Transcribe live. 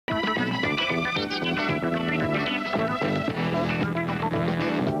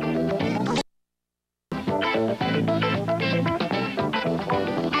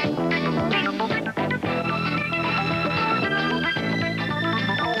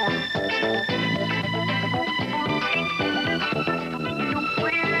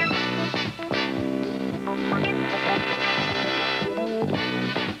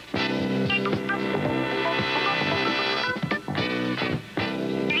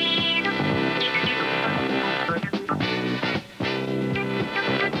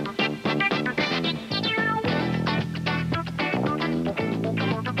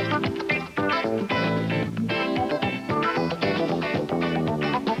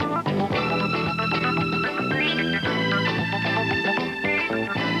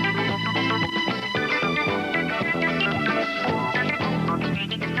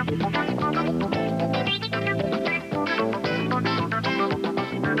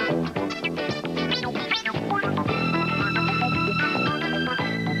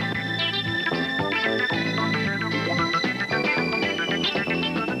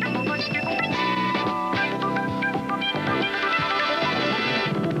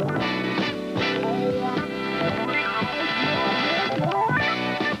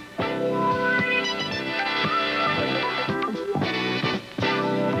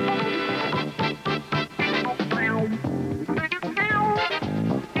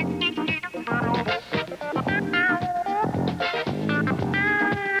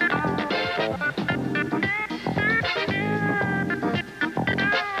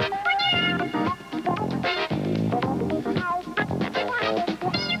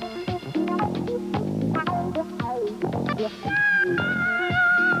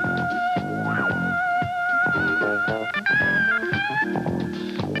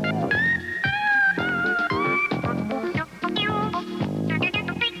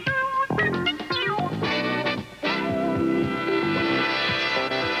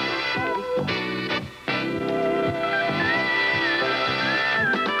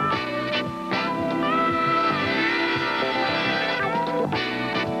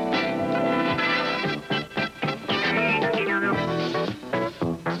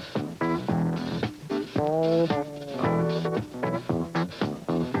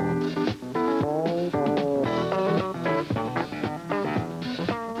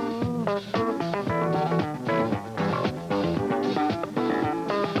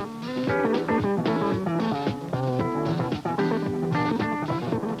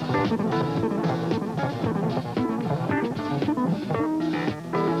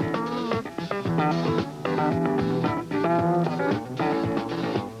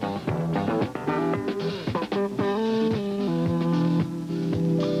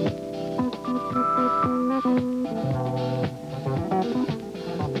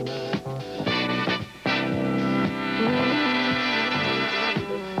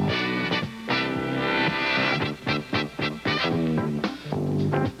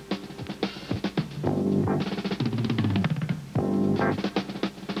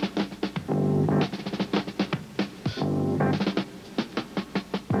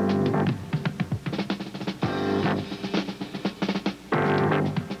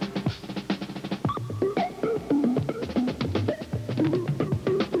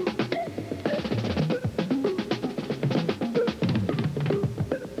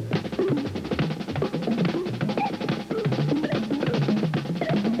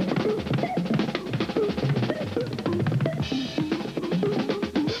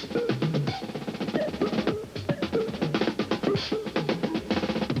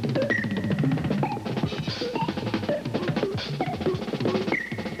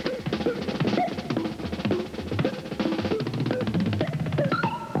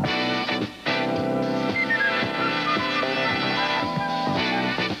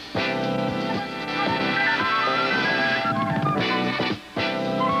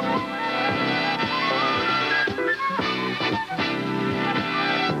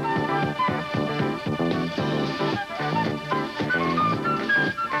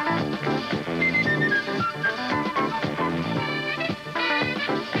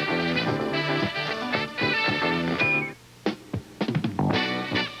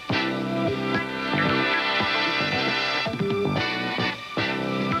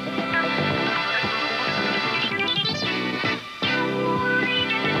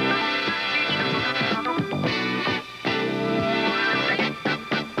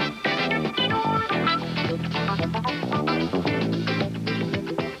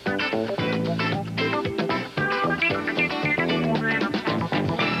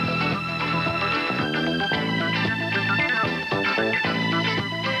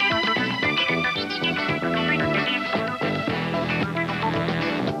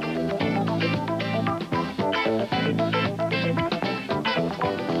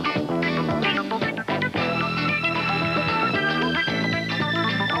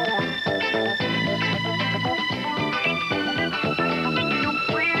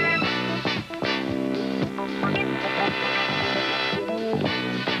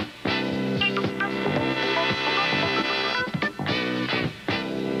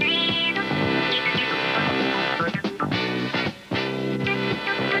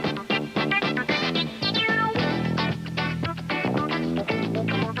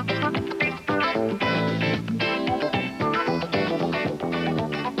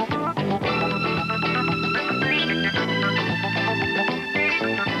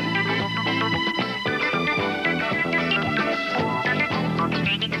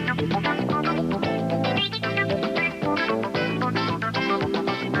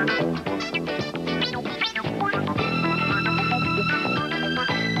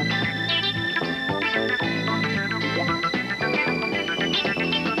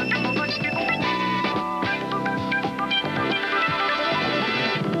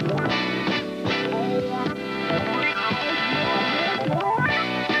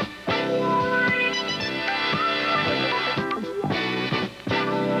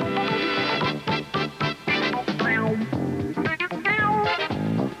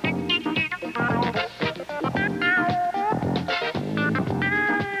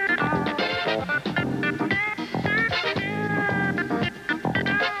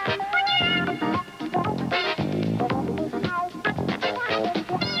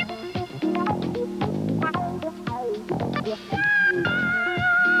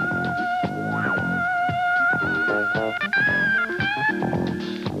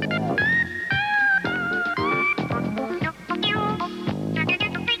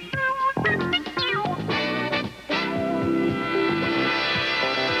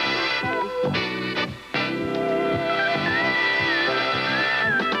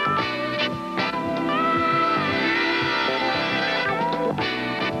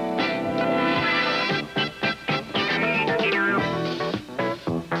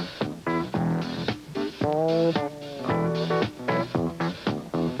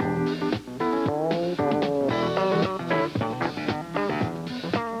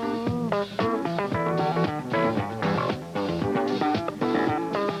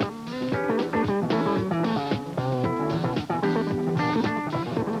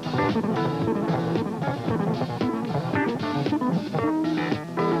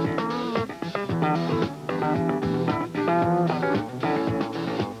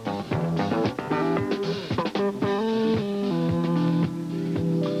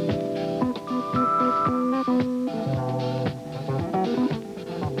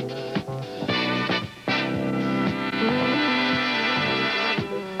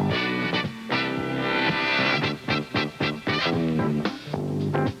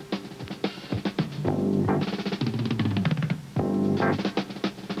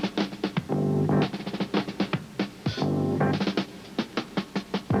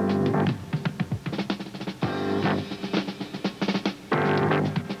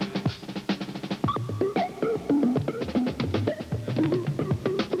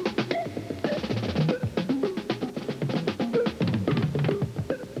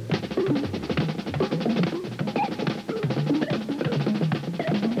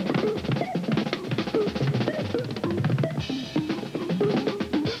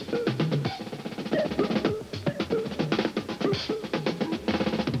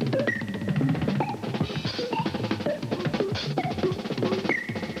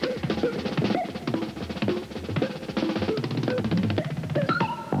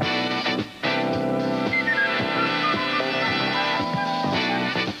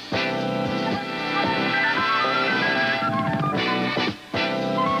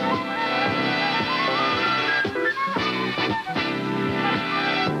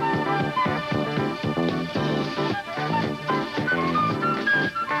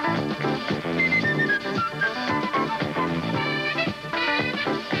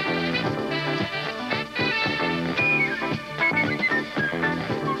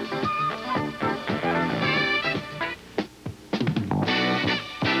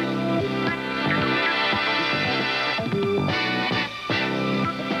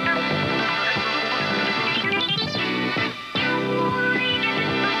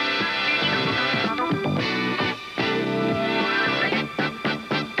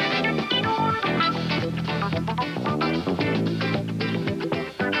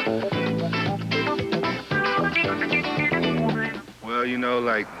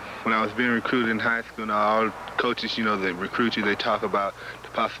when I was being recruited in high school, all coaches, that recruit you, they talk about the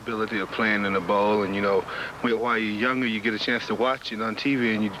possibility of playing in a bowl. And, while you're younger, you get a chance to watch it on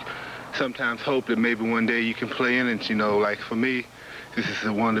TV, and you sometimes hope that maybe one day you can play in it. Like for me, this is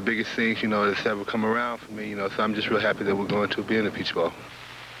one of the biggest things, that's ever come around for me, so I'm just real happy that we're going to be in the Peach Bowl.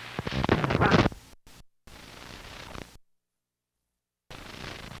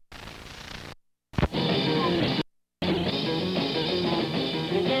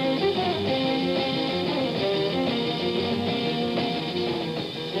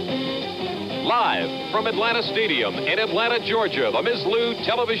 Live from Atlanta Stadium in Atlanta, Georgia, the Mizlou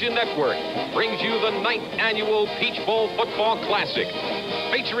Television Network brings you the 9th annual Peach Bowl Football Classic,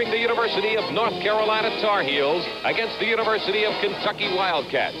 featuring the University of North Carolina Tar Heels against the University of Kentucky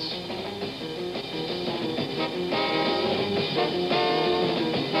Wildcats.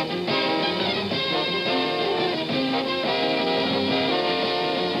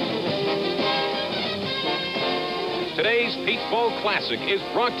 Today's Peach Bowl Classic is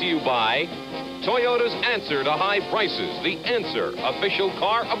brought to you by Toyota's answer to high prices, the Answer, official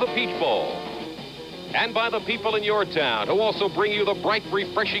car of the Peach Bowl. And by the people in your town who also bring you the bright,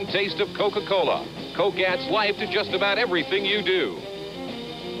 refreshing taste of Coca-Cola. Coke adds life to just about everything you do.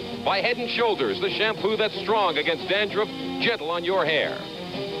 By Head & Shoulders, the shampoo that's strong against dandruff, gentle on your hair.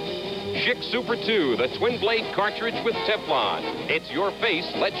 Schick Super 2, the twin-blade cartridge with Teflon. It's your face,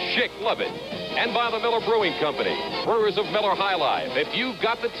 let Schick love it. And by the Miller Brewing Company, brewers of Miller High Life. If you've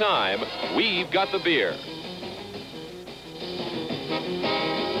got the time, we've got the beer.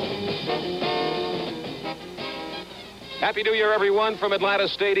 Happy New Year, everyone, from Atlanta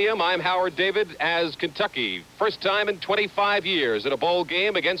Stadium. I'm Howard David as Kentucky. First time in 25 years at a bowl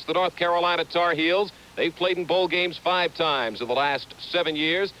game against the North Carolina Tar Heels. They've played in bowl games 5 times in the last 7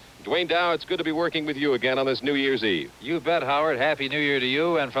 years. Dwayne Dow, it's good to be working with you again on this New Year's Eve. You bet, Howard. Happy New Year to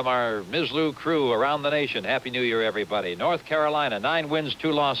you, and from our Mizlou crew around the nation, Happy New Year, everybody. North Carolina, 9 wins,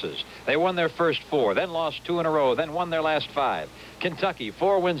 2 losses. They won their first 4, then lost 2 in a row, then won their last 5. Kentucky,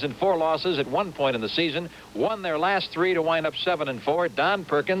 4 wins and 4 losses at one point in the season, won their last 3 to wind up 7-4. Don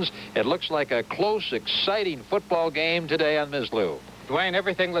Perkins, it looks like a close, exciting football game today on Mizlou. Dwayne,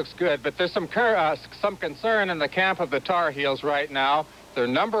 everything looks good, but there's some concern in the camp of the Tar Heels right now. Their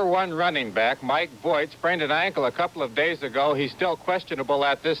 #1 running back, Mike Voigt, sprained an ankle a couple of days ago. He's still questionable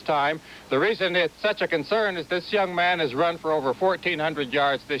at this time. The reason it's such a concern is this young man has run for over 1,400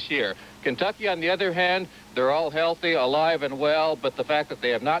 yards this year. Kentucky, on the other hand, they're all healthy, alive, and well, but the fact that they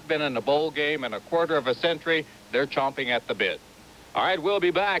have not been in a bowl game in a quarter of a century, they're chomping at the bit. All right, we'll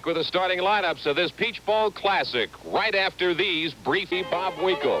be back with the starting lineups of this Peach Bowl Classic right after these briefly. Bob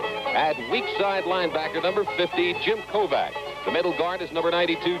Winkle. At weak side linebacker number 50, Jim Kovac. The middle guard is number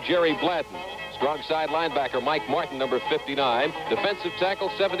 92, Jerry Blanton. Strong side linebacker Mike Martin, number 59. Defensive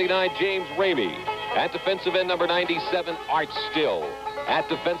tackle 79, James Ramey. At defensive end number 97, Art Still. At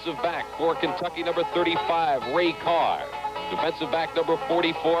defensive back for Kentucky, number 35, Ray Carr. Defensive back number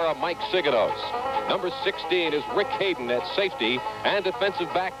 44, Mike Siganos. Number 16 is Rick Hayden at safety. And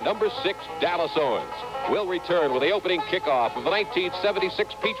defensive back number 6, Dallas Owens. We'll return with the opening kickoff of the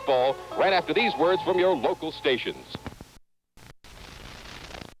 1976 Peach Bowl right after these words from your local stations.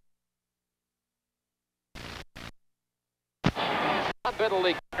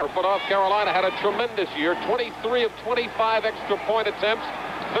 Bentley for North Carolina had a tremendous year. 23 of 25 extra point attempts.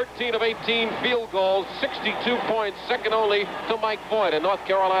 13 of 18 field goals, 62 points, second only to Mike Voigt in North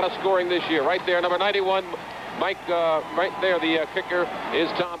Carolina scoring this year. Right there, number 91, Mike, right there, the kicker is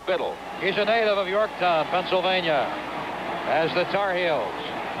Tom Biddle. He's a native of Yorktown, Pennsylvania, as the Tar Heels,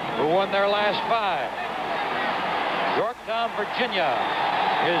 who won their last 5. Yorktown, Virginia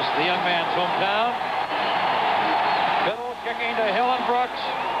is the young man's hometown. Biddle kicking to Hill and Brooks.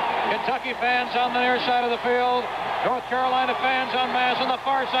 Kentucky fans on the near side of the field. North Carolina fans en masse on the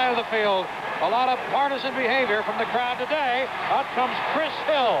far side of the field. A lot of partisan behavior from the crowd today. Out comes Chris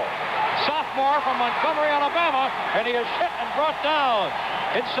Hill, sophomore from Montgomery, Alabama, and he is hit and brought down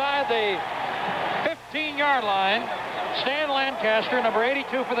inside the 15-yard line. Stan Lancaster, number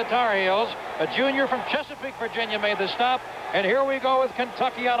 82 for the Tar Heels, a junior from Chesapeake, Virginia, made the stop. And here we go with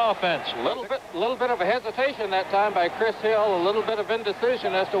Kentucky on offense. A little bit of a hesitation that time by Chris Hill, a little bit of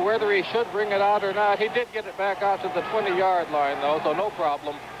indecision as to whether he should bring it out or not. He did get it back out to the 20-yard line, though, so no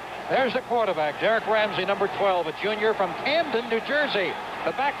problem. There's the quarterback, Derek Ramsey, number 12, a junior from Camden, New Jersey.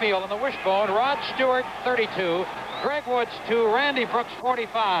 The backfield on the wishbone, Rod Stewart, 32. Greg Woods to Randy Brooks,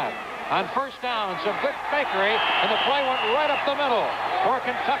 45. On first down, some good fakery, and the play went right up the middle for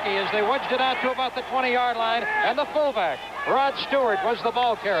Kentucky as they wedged it out to about the 20-yard line. And the fullback, Rod Stewart, was the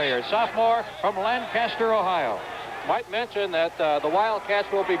ball carrier, sophomore from Lancaster, Ohio. Might mention that the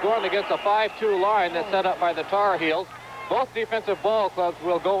Wildcats will be going against a 5-2 line that's set up by the Tar Heels. Both defensive ball clubs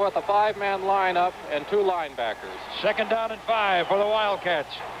will go with a 5-man lineup and 2 linebackers. 2nd down and 5 for the Wildcats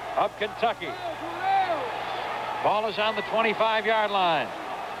of Kentucky. Ball is on the 25-yard line.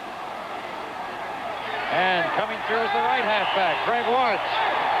 And coming through is the right halfback, Greg Woods.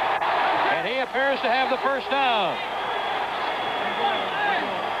 And he appears to have the first down.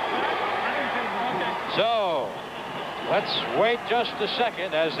 So, let's wait just a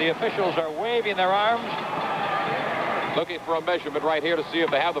second as the officials are waving their arms. Looking for a measurement right here to see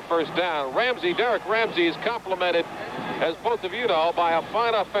if they have the first down. Derek Ramsey is complimented, as both of you know, by a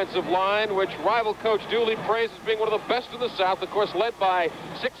fine offensive line, which rival coach Dooley praised as being one of the best in the South, of course, led by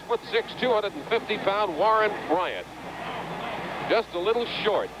 6'6", 250-pound Warren Bryant. Just a little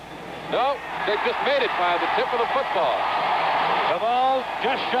short. No, they just made it by the tip of the football. The ball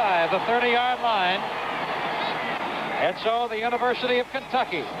just shy of the 30-yard line. And so the University of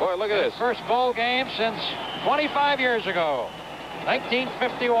Kentucky. Boy, look at this. First bowl game since 25 years ago,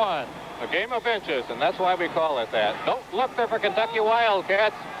 1951. A game of inches, and that's why we call it that. Don't look there for Kentucky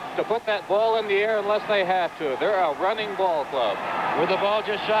Wildcats to put that ball in the air unless they have to. They're a running ball club. With the ball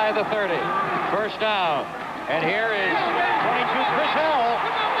just shy of the 30. First down. And here is 22 Chris Hill,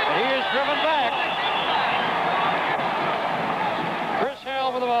 and he is driven back. Chris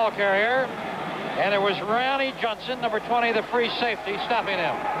Hill with the ball carrier. And it was Ronnie Johnson, number 20, the free safety, stopping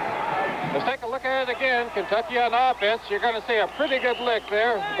him. Let's take a look at it again. Kentucky on offense. You're going to see a pretty good lick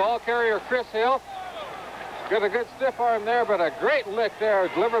there. Ball carrier Chris Hill. Got a good stiff arm there, but a great lick there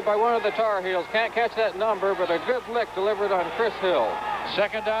delivered by one of the Tar Heels. Can't catch that number, but a good lick delivered on Chris Hill.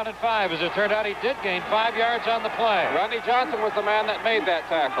 2nd down and 5. As it turned out, he did gain 5 yards on the play. Ronnie Johnson was the man that made that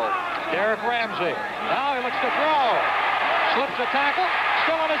tackle. Derek Ramsey. Now he looks to throw. Slips a tackle.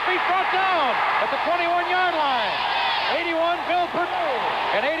 Still on his feet, brought down at the 21-yard line. 81, Bill Purdue,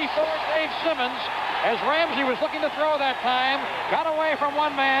 and 84, Dave Simmons, as Ramsey was looking to throw that time, got away from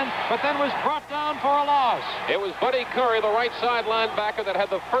one man, but then was brought down for a loss. It was Buddy Curry, the right side linebacker, that had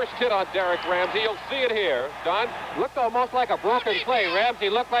the first hit on Derek Ramsey. You'll see it here. Don? Looked almost like a broken play. Ramsey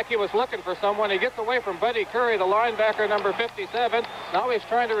looked like he was looking for someone. He gets away from Buddy Curry, the linebacker, number 57. Now he's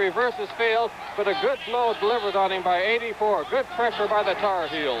trying to reverse his field, but a good blow delivered on him by 84. Good pressure by the Tar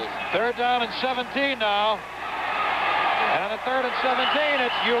Heels. 3rd down and 17 now. And on the 3rd and 17,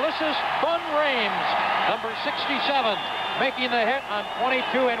 it's Ulysses Bun Rames, number 67, making the hit on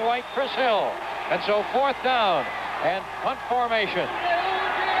 22 in white, Chris Hill. And so 4th down and punt formation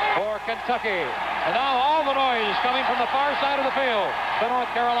for Kentucky. And now all the noise is coming from the far side of the field. The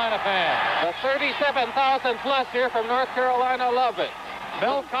North Carolina fans. The 37,000 plus here from North Carolina love it.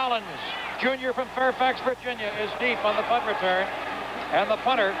 Bill Collins, Jr. from Fairfax, Virginia, is deep on the punt return. And the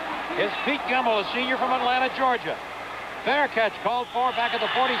punter is Pete Gemmel, a senior from Atlanta, Georgia. Fair catch called for back at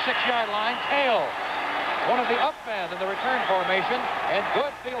the 46-yard line. Tail, one of the up men in the return formation, and good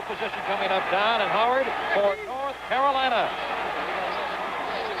field position coming up. Don and Howard for North Carolina.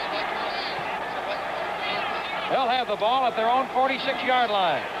 They'll have the ball at their own 46-yard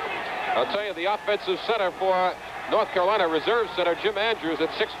line. I'll tell you, the offensive center for North Carolina, reserve center Jim Andrews at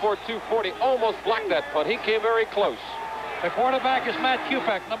 6'4", 240, almost blocked that punt. He came very close. The quarterback is Matt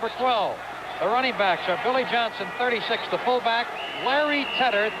Kupek, number 12. The running backs are Billy Johnson, 36, the fullback, Larry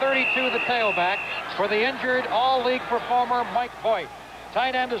Tedder, 32, the tailback, for the injured all-league performer Mike Voigt.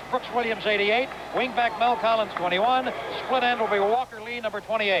 Tight end is Brooks Williams, 88, wingback Mel Collins, 21, split end will be Walker Lee, number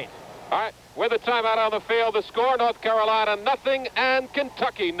 28. All right, with the timeout on the field, the score, North Carolina nothing and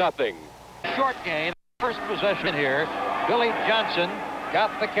Kentucky nothing. Short gain, first possession here. Billy Johnson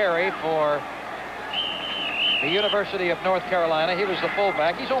got the carry for the University of North Carolina. He was the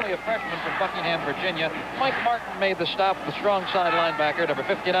fullback. He's only a freshman from Buckingham, Virginia. Mike Martin made the stop, the strong side linebacker, number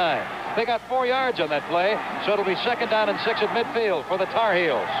 59. They got 4 yards on that play, so it'll be 2nd down and 6 at midfield for the Tar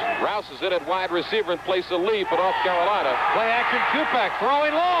Heels. Rouse is in at wide receiver in place of Lee for North Carolina. Play action, Kupek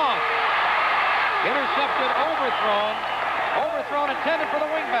throwing long. Intercepted, overthrown, intended for the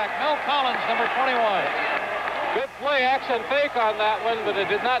wingback, Mel Collins, number 21. Good play action fake on that one, but it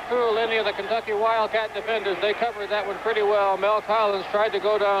did not fool any of the Kentucky Wildcat defenders. They covered that one pretty well. Mel Collins tried to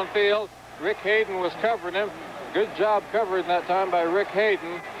go downfield. Rick Hayden was covering him. Good job covering that time by Rick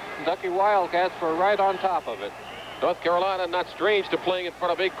Hayden. Kentucky Wildcats were right on top of it. North Carolina, not strange to playing in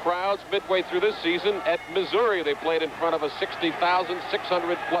front of big crowds midway through this season. At Missouri, they played in front of a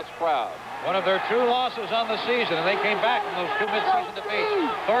 60,600-plus crowd. One of their 2 losses on the season, and they came back from those 2 midseason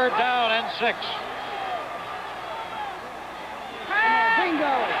defeats. 3rd down and 6.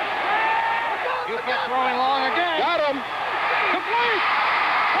 Bingo! Kupek throwing long again. Got him! Complete!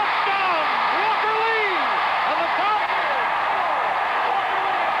 Touchdown! Walker Lee! On the top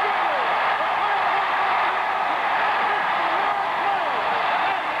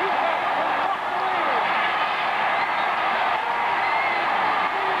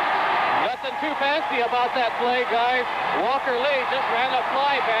happy about that play, guys. Walker Lee just ran a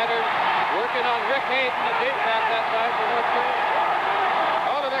fly pattern, working on Rick Hayden, the deep back that time for North Carolina.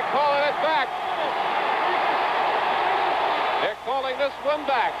 Oh, they're calling it back. They're calling this one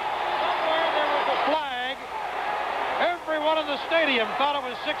back. Somewhere there was a flag. Everyone in the stadium thought it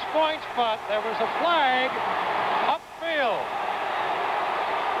was 6 points, but there was a flag upfield.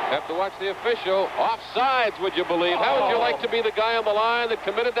 Have to watch the official. Offsides, would you believe? How would you like to be the guy on the line that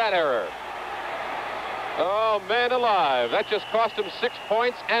committed that error? Oh, man alive. That just cost him 6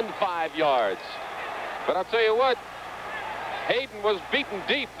 points and 5 yards. But I'll tell you what, Hayden was beaten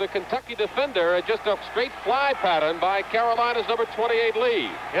deep, the Kentucky defender, at just a straight fly pattern by Carolina's number 28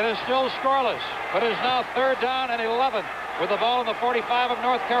 Lee. It is still scoreless, but it is now 3rd down and 11 with the ball in the 45 of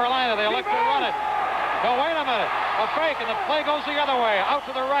North Carolina. They elect to run it. No, wait a minute. A fake, and the play goes the other way, out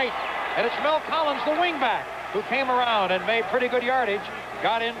to the right. And it's Mel Collins, the wingback, who came around and made pretty good yardage.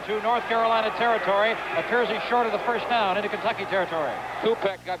 Got into North Carolina territory. Appears he's short of the first down into Kentucky territory.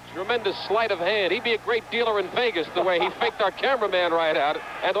 Kupek got tremendous sleight of hand. He'd be a great dealer in Vegas the way he faked our cameraman right out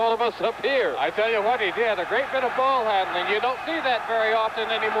and all of us up here. I tell you what he did, a great bit of ball handling. You don't see that very often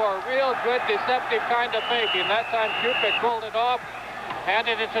anymore. Real good, deceptive kind of faking. That time Kupek pulled it off.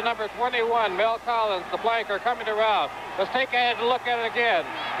 Handed it to number 21, Mel Collins, the flanker, coming around. Let's take a look at it again.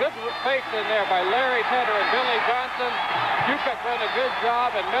 Good fakes in there by Larry Tedder and Billy Johnson. Kupek done a good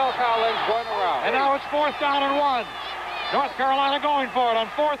job, and Mel Collins going around. And now it's 4th down and 1. North Carolina going for it on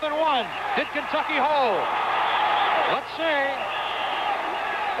 4th and 1. Did Kentucky hold? Let's see.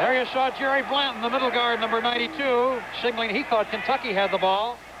 There you saw Jerry Blanton, the middle guard, number 92, signaling he thought Kentucky had the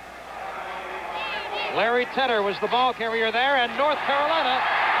ball. Larry Tedder was the ball carrier there, and North Carolina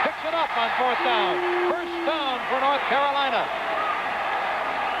picks it up on 4th down. First down for North Carolina.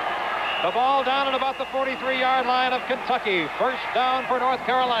 The ball down at about the 43-yard line of Kentucky. First down for North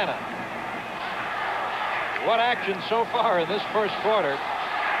Carolina. What action so far in this first quarter.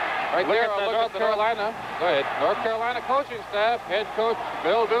 Right there, North Carolina. Go ahead. North Carolina coaching staff. Head coach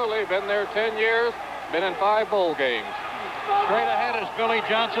Bill Dooley, been there 10 years, been in 5 bowl games. Straight ahead is Billy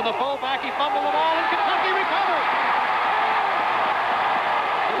Johnson, the fullback. He fumbled the ball, and Kentucky recovered.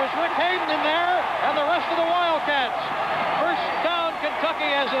 It was Rick Hayden in there, and the rest of the Wildcats. First down,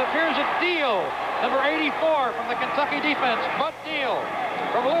 Kentucky, as it appears at Deal, number 84 from the Kentucky defense. Bud Deal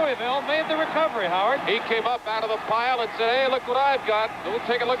from Louisville made the recovery, Howard. He came up out of the pile and said, hey, look what I've got. We'll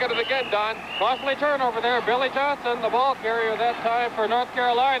take a look at it again, Don. Costly turnover there. Billy Johnson, the ball carrier that time for North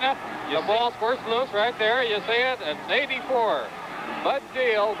Carolina. The ball's first loose right there. You see it. It's 84. Bud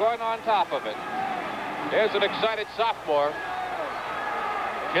Deal going on top of it. There's an excited sophomore.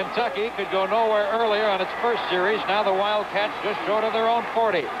 Kentucky could go nowhere earlier on its first series. Now the Wildcats just short of their own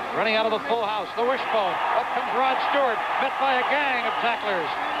 40. Running out of the full house. The wishbone. Up comes Rod Stewart. Met by a gang of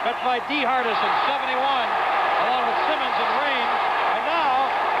tacklers. Met by D. Hardison, 71. Along with Simmons and Raines. And now,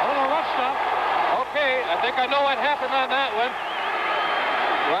 a little rough stuff. Okay, I think I know what happened on that one.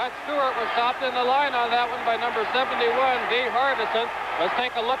 Rod Stewart was stopped in the line on that one by number 71, D. Hardison. Let's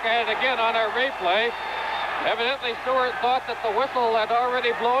take a look at it again on our replay. Evidently, Stewart thought that the whistle had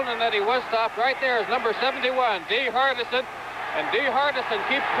already blown and that he was stopped. Right there is number 71, D. Hardison. And D. Hardison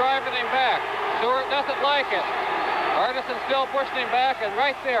keeps driving him back. Stewart doesn't like it. Hardison still pushing him back. And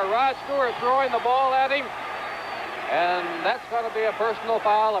right there, Rod Stewart throwing the ball at him. And that's going to be a personal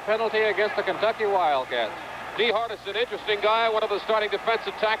foul, a penalty against the Kentucky Wildcats. D. Hardison, interesting guy, one of the starting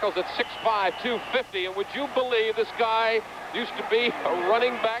defensive tackles at 6'5", 250. And would you believe this guy used to be a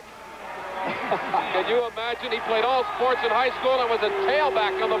running back? Can you imagine? He played all sports in high school and was a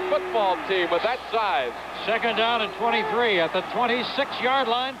tailback on the football team with that size. Second down and 23 at the 26-yard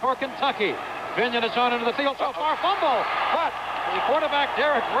line for Kentucky. Binion is on into the field. So far, fumble. But the quarterback,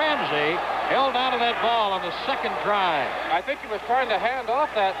 Derek Ramsey, held on to that ball on the second drive. I think he was trying to hand off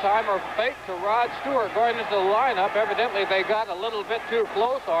that time or fake to Rod Stewart going into the lineup. Evidently, they got a little bit too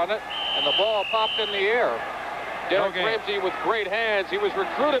close on it, and the ball popped in the air. Derek Ramsey with great hands. He was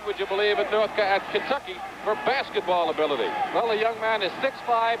recruited, would you believe, at Kentucky for basketball ability. Well, the young man is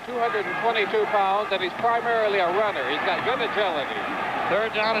 6'5", 222 pounds, and he's primarily a runner. He's got good agility.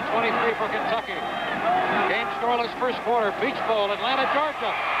 Third down and 23 for Kentucky. Game scoreless first quarter. Peach Bowl, Atlanta,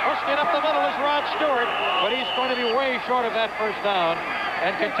 Georgia. Pushing it up the middle is Rod Stewart, but he's going to be way short of that first down,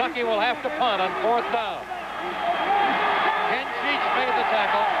 and Kentucky will have to punt on 4th down. Ken Sheets made the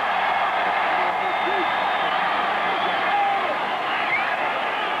tackle.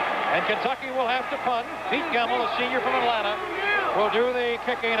 And Kentucky will have to punt. Pete Gemmel, a senior from Atlanta, will do the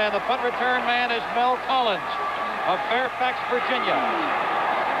kicking, and the punt return man is Mel Collins of Fairfax, Virginia.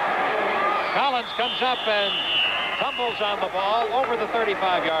 Collins comes up and Fumbles on the ball over the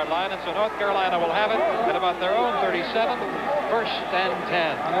 35-yard line, and so North Carolina will have it at about their own 37, first and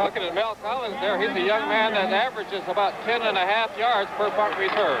 10. Looking at Mel Collins there, he's a young man that averages about 10.5 yards per punt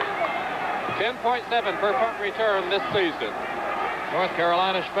return. 10.7 per punt return this season. North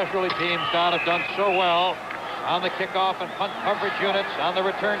Carolina specialty teams, Don, have done so well on the kickoff and punt coverage units, on the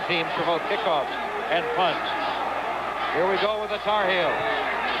return teams for both kickoffs and punts. Here we go with the Tar Heels.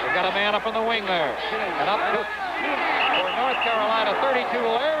 They've got a man up in the wing there. And up to for North Carolina, 32,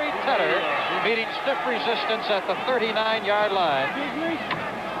 Larry Tedder, meeting stiff resistance at the 39-yard line.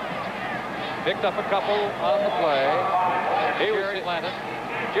 Picked up a couple on the play.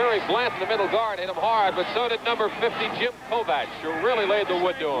 Jerry Blant, the middle guard, hit him hard, but so did number 50, Jim Kovac, who really laid the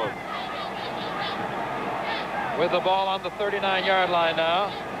wood to him. With the ball on the 39-yard line now.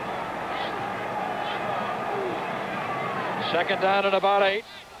 Second down and about 8.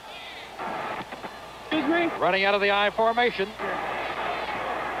 Running out of the I formation.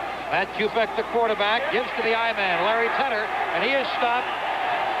 Matt Kupek, the quarterback, gives to the I man, Larry Tedder, and he is stopped.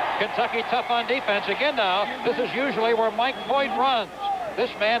 Kentucky tough on defense. Again now, this is usually where Mike Boyd runs. This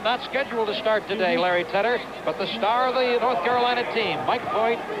man not scheduled to start today, Larry Tedder, but the star of the North Carolina team, Mike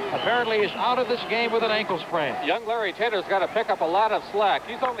Boyd, apparently is out of this game with an ankle sprain. Young Larry Tedder's got to pick up a lot of slack.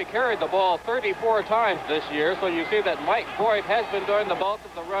 He's only carried the ball 34 times this year, so you see that Mike Boyd has been doing the bulk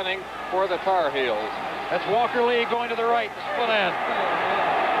of the running for the Tar Heels. That's Walker Lee going to the right, the split end.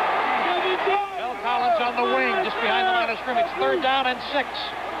 Mel Collins on the wing, just behind the line of scrimmage. Third down and 6.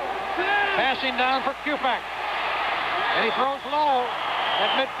 Passing down for Kupek. And he throws low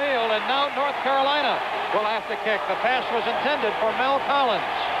at midfield, and now North Carolina will have to kick. The pass was intended for Mel Collins.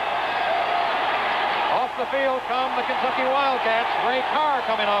 Off the field come the Kentucky Wildcats. Ray Carr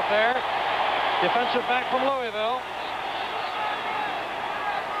coming off there. Defensive back from Louisville.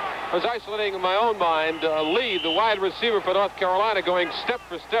 I was isolating in my own mind Lee, the wide receiver for North Carolina, going step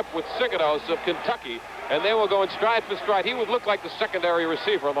for step with Siganos of Kentucky, and they were going stride for stride. He would look like the secondary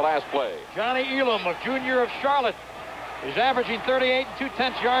receiver on the last play. Johnny Elam, a junior of Charlotte, is averaging 38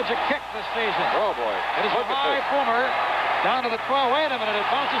 2/10 yards a kick this season. Oh, boy. It is a high boomer down to the 12. Wait a minute. It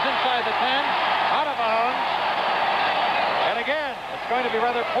bounces inside the 10, out of bounds. And again, it's going to be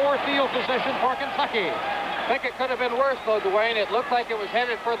rather poor field position for Kentucky. I think it could have been worse, though, Dwayne. It looked like it was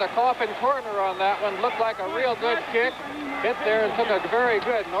headed for the coffin corner on that one. Looked like a real good kick. Hit there and took a very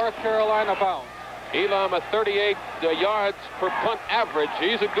good North Carolina bounce. Elam at 38 yards per punt average.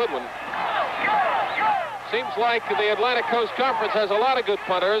 He's a good one. Seems like the Atlantic Coast Conference has a lot of good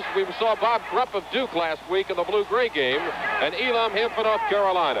punters. We saw Bob Krupp of Duke last week in the Blue-Gray game, and Elam here for North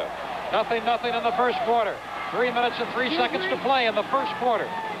Carolina. Nothing in the first quarter. 3 minutes and 3 seconds to play in the first quarter.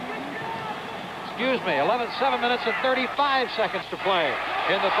 Excuse me, 7 minutes and 35 seconds to play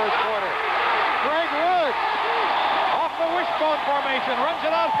in the first quarter. Greg Wood, off the wishbone formation, runs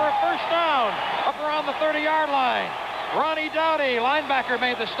it out for a first down, up around the 30-yard line. Ronnie Dowdy, linebacker,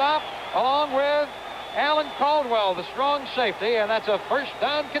 made the stop, along with Alan Caldwell, the strong safety, and that's a first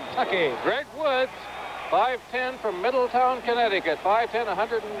down, Kentucky. Greg Woods, 5'10" from Middletown, Connecticut. 5'10",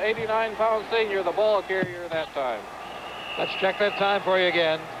 189-pound senior, the ball carrier that time. Let's check that time for you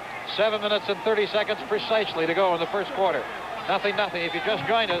again. 7 minutes and 30 seconds precisely to go in the first quarter. Nothing. If you just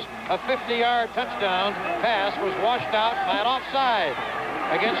joined us, a 50-yard touchdown pass was washed out by an offside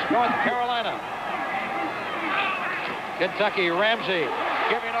against North Carolina. Kentucky, Ramsey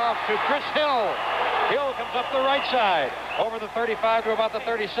giving off to Chris Hill. Hill comes up the right side, over the 35 to about the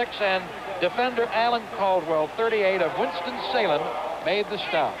 36, and defender Alan Caldwell, 38 of Winston-Salem, made the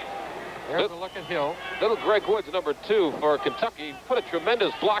stop. There's a look at Hill. Little Greg Woods, number 2 for Kentucky, put a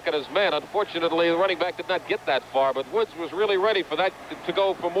tremendous block on his man. Unfortunately, the running back did not get that far, but Woods was really ready for that to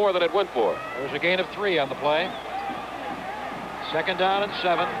go for more than it went for. There was a gain of 3 on the play. Second down and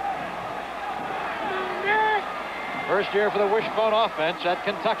 7. First year for the wishbone offense at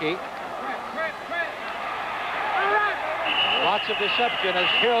Kentucky. Lots of deception as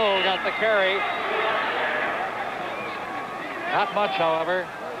Hill got the carry. Not much, however.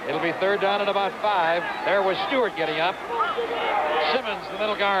 It'll be third down and about 5. There was Stewart getting up. Simmons, the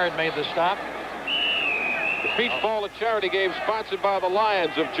middle guard, made the stop. The Peach Bowl, a charity game sponsored by the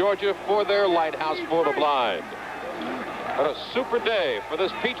Lions of Georgia for their Lighthouse for the Blind. What a super day for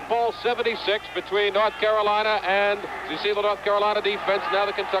this Peach Bowl 76 between North Carolina and, you see the North Carolina defense, now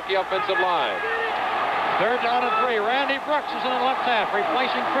the Kentucky offensive line. Third down and 3. Randy Brooks is in the left half,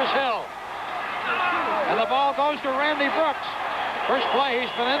 replacing Chris Hill. And the ball goes to Randy Brooks. First play he's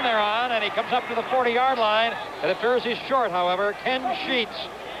been in there on, and he comes up to the 40-yard line. It appears he's short, however. Ken Sheets,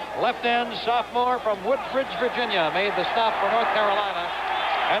 left end sophomore from Woodbridge, Virginia, made the stop for North Carolina.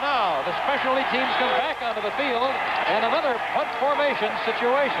 And now the specialty teams come back onto the field And another punt formation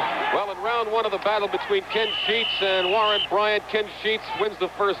situation. Well, in round one of the battle between Ken Sheets and Warren Bryant, Ken Sheets wins the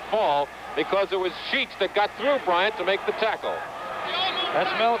first ball because it was Sheets that got through Bryant to make the tackle.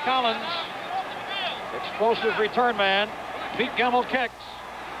 That's Mel Collins. Explosive return man. Pete Gemmel kicks.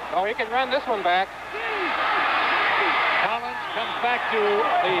 Oh, he can run this one back. Collins comes back to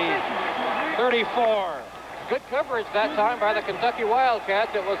the 34. Good coverage that time by the Kentucky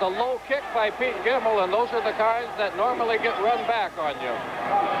Wildcats. It was a low kick by Pete Gemmel, and those are the kinds that normally get run back on you.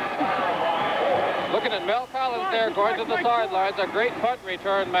 Looking at Mel Collins there going to the sidelines, a great punt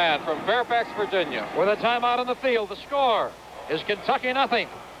return man from Fairfax, Virginia. With a timeout on the field, the score is Kentucky nothing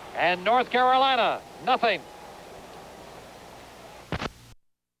and North Carolina nothing.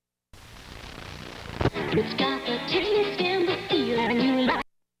 It's got the taste and the feeling you like.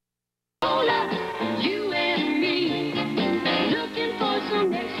 You and me, looking for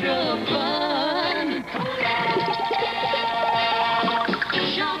some extra fun.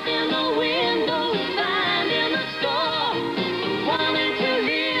 Shop in the window, find in the store, wanting to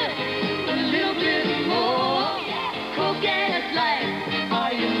live a little bit more. Coke-ass life,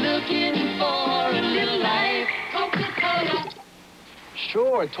 are you looking for a little life? Coca-Cola.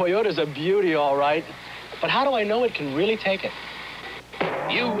 Sure, Toyota's a beauty, all right. But how do I know it can really take it?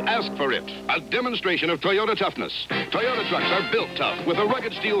 You asked for it. A demonstration of Toyota toughness. Toyota trucks are built tough with a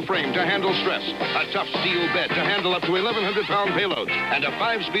rugged steel frame to handle stress, a tough steel bed to handle up to 1,100-pound payloads, and a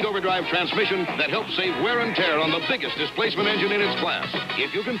 5-speed overdrive transmission that helps save wear and tear on the biggest displacement engine in its class.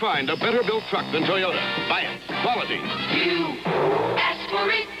 If you can find a better-built truck than Toyota, buy it. Quality. You asked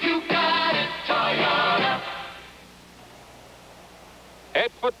for it, you got it, Toyota.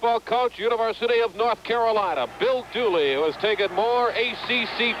 Head football coach, University of North Carolina, Bill Dooley, who has taken more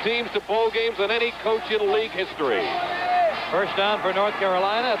ACC teams to bowl games than any coach in league history. First down for North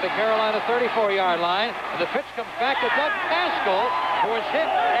Carolina at the Carolina 34-yard line. And the pitch comes back to Doug Pascal, who was hit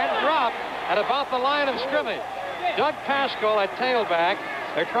and dropped at about the line of scrimmage. Doug Pascal at tailback.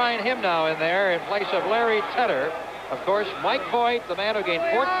 They're trying him now in there in place of Larry Tedder. Of course, Mike Voigt, the man who gained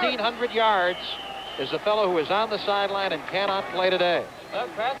 1,400 yards, is the fellow who is on the sideline and cannot play today. Doug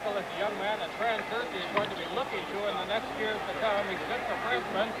Pascal is a young man that Fran Kersey is going to be looking to in the next years to come. He's just a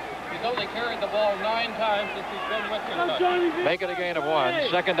freshman. He's only carried the ball 9 times since he's been with Kentucky. Make it a gain of 1.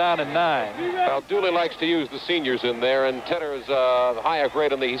 Second down and 9. Well, Dooley likes to use the seniors in there, and Tedder is the higher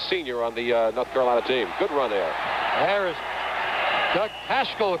grade on the senior on the North Carolina team. Good run there. There is Doug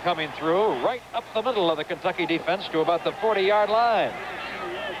Pascal coming through right up the middle of the Kentucky defense to about the 40-yard line,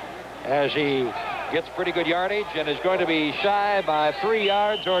 as he gets pretty good yardage and is going to be shy by 3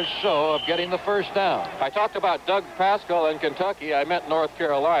 yards or so of getting the first down. I talked about Doug Pascal in Kentucky. I meant North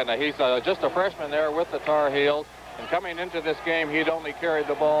Carolina. He's just a freshman there with the Tar Heels. And coming into this game, he'd only carried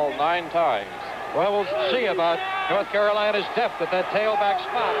the ball 9 times. Well, we'll see about North Carolina's depth at that tailback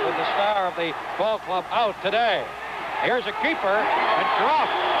spot with the star of the ball club out today. Here's a keeper, and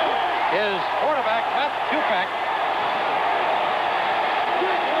dropped is quarterback Matt Kupek.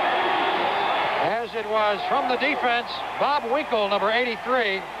 As it was from the defense, Bob Winkle, number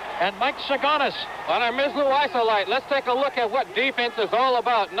 83, and Mike Saganis. On our Mizlou Isolite, let's take a look at what defense is all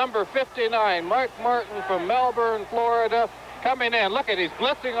about. Number 59, Mark Martin from Melbourne, Florida, coming in. Look at, he's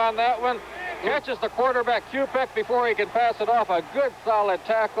blitzing on that one. Catches the quarterback Kupek before he can pass it off. A good solid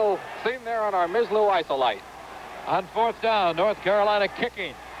tackle seen there on our Mizlou Isolite. On fourth down, North Carolina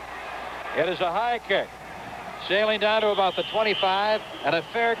kicking. It is a high kick. Sailing down to about the 25, and a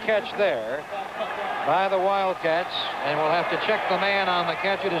fair catch there by the Wildcats. And we'll have to check the man on the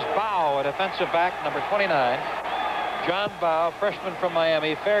catch. It is Bow, a defensive back, number 29. John Bow, freshman from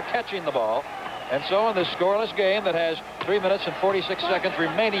Miami, fair catching the ball. And so in this scoreless game that has 3 minutes and 46 seconds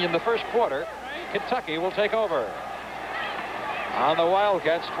remaining in the first quarter, Kentucky will take over. On the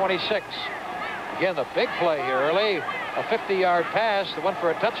Wildcats, 26. Again, the big play here early, a 50-yard pass. The one for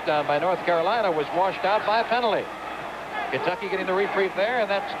a touchdown by North Carolina was washed out by a penalty. Kentucky getting the reprieve there, and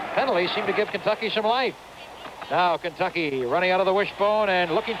that penalty seemed to give Kentucky some life. Now Kentucky running out of the wishbone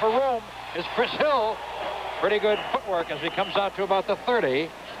and looking for room is Chris Hill. Pretty good footwork as he comes out to about the 30,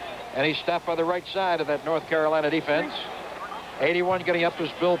 and he's stopped by the right side of that North Carolina defense. 81 getting up is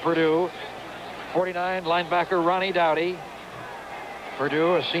Bill Perdue. 49, linebacker Ronnie Dowdy.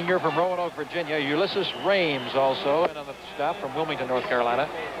 Purdue, a senior from Roanoke, Virginia. Ulysses Rames also in on the stop from Wilmington, North Carolina.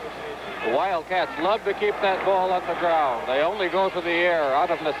 The Wildcats love to keep that ball on the ground. They only go to the air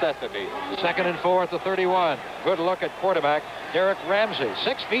out of necessity. Second and 4 at the 31. Good look at quarterback Derek Ramsey,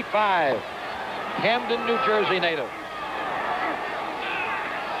 6'5", Camden, New Jersey native.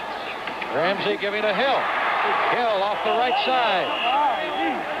 Ramsey giving to Hill. Hill off the right side.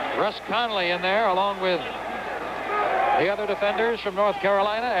 Russ Conley in there along with the other defenders from North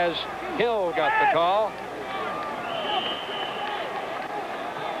Carolina as Hill got the call.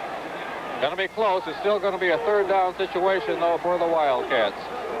 Going to be close. It's still going to be a third down situation, though, for the Wildcats.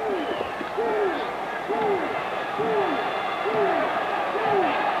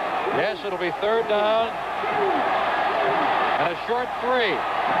 Yes, it'll be third down and a short 3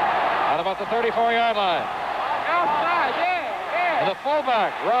 at about the 34-yard line. Outside, yeah. And the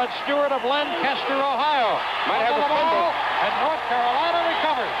fullback, Rod Stewart of Lancaster, Ohio. Might have a fumble. And North Carolina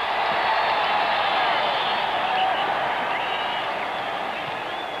recovers.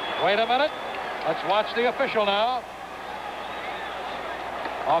 Wait a minute. Let's watch the official now.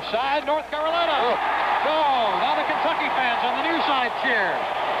 Offside, North Carolina. No, now the Kentucky fans on the near side cheer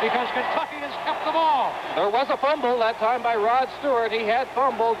because Kentucky has kept the ball. There was a fumble that time by Rod Stewart. He had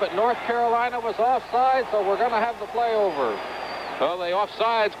fumbled, but North Carolina was offside, so we're going to have the play over. Well, the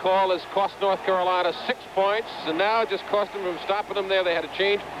offsides call has cost North Carolina 6 points, and now just cost them from stopping them there. They had to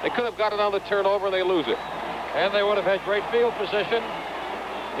change. They could have got it on the turnover, and they lose it. And they would have had great field position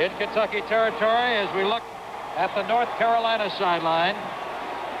in Kentucky territory as we look at the North Carolina sideline.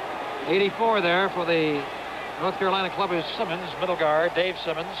 84 there for the North Carolina club is Simmons, middle guard, Dave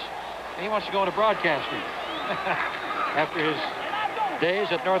Simmons. He wants to go into broadcasting. After his days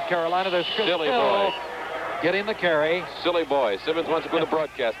at North Carolina, there's Chris Silly Hill boy. getting the carry. Silly boy. Simmons wants to go to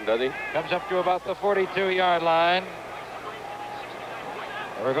broadcasting, does he? Comes up to about the 42-yard line.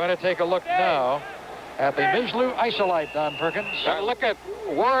 We're going to take a look now at the Mizlou Isolite, Don Perkins. Look at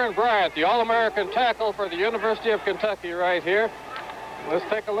Warren Bryant, the All-American tackle for the University of Kentucky right here. Let's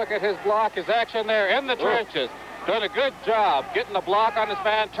take a look at his block, his action there in the trenches. Doing a good job getting the block on his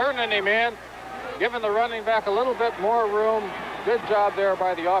man, turning him in, giving the running back a little bit more room. Good job there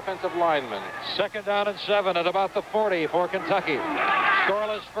by the offensive lineman. Second down and 7 at about the 40 for Kentucky.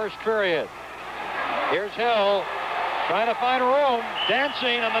 Scoreless first period. Here's Hill trying to find room,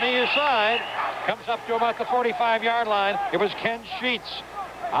 dancing on the near side. Comes up to about the 45-yard line. It was Ken Sheets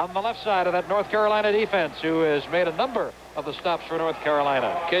on the left side of that North Carolina defense who has made a number of the stops for North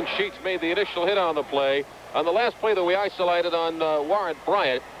Carolina. Ken Sheets made the initial hit on the play. On the last play that we isolated on Warren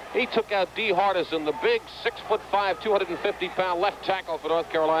Bryant, he took out D. Hardison, the big 6'5", 250-pound left tackle for North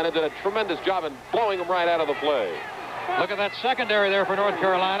Carolina, did a tremendous job in blowing him right out of the play. Look at that secondary there for North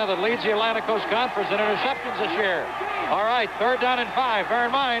Carolina that leads the Atlantic Coast Conference in interceptions this year. All right, third down and 5. Bear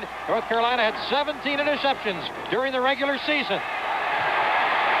in mind, North Carolina had 17 interceptions during the regular season.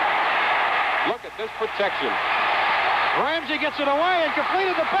 Look at this protection. Ramsey gets it away and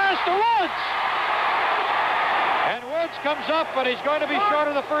completed the pass to Woods. And Woods comes up, but he's going to be short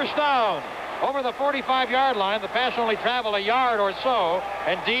of the first down. Over the 45-yard line, the pass only traveled a yard or so,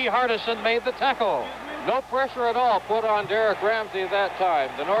 and D. Hardison made the tackle. No pressure at all put on Derek Ramsey that time.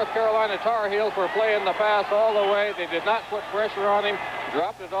 The North Carolina Tar Heels were playing the pass all the way. They did not put pressure on him.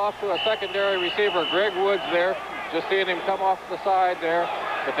 Dropped it off to a secondary receiver, Greg Woods there. Just seeing him come off the side there.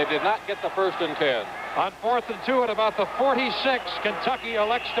 But they did not get the 1st and 10. On 4th and 2 at about the 46, Kentucky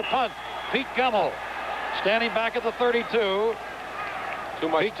elects to punt. Pete Gummel standing back at the 32. Too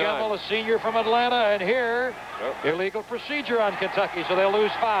much Pete time. Gummel, a senior from Atlanta, and here, illegal procedure on Kentucky, so they'll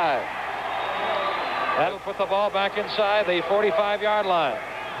lose 5. That'll put the ball back inside the 45-yard line.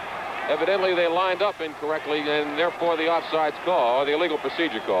 Evidently, they lined up incorrectly, and therefore the offsides call, or the illegal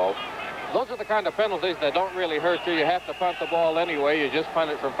procedure call. Those are the kind of penalties that don't really hurt you. You have to punt the ball anyway. You just punt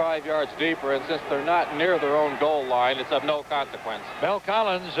it from 5 yards deeper, and since they're not near their own goal line, it's of no consequence. Mel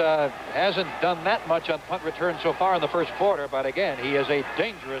Collins hasn't done that much on punt return so far in the first quarter, but again, he is a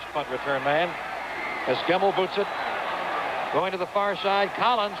dangerous punt return man. As Gemmel boots it, going to the far side,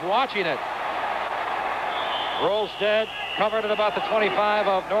 Collins watching it. Rolls dead, covered at about the 25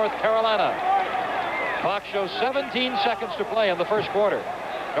 of North Carolina. Clock shows 17 seconds to play in the first quarter.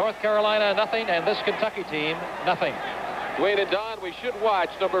 North Carolina, nothing, and this Kentucky team, nothing. Dwayne and Don, we should watch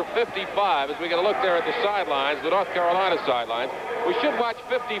number 55 as we get a look there at the sidelines, the North Carolina sidelines. We should watch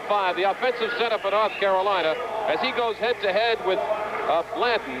 55, the offensive setup for North Carolina, as he goes head-to-head with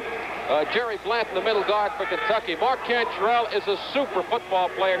Blanton. Jerry Blanton, the middle guard for Kentucky. Mark Cantrell is a super football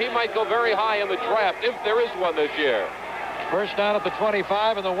player. He might go very high in the draft if there is one this year. First down at the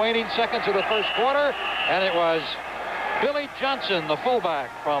 25 in the waning seconds of the first quarter, and it was Billy Johnson, the fullback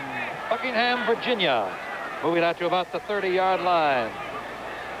from Buckingham, Virginia, moving out to about the 30-yard line.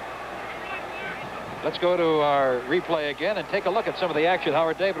 Let's go to our replay again and take a look at some of the action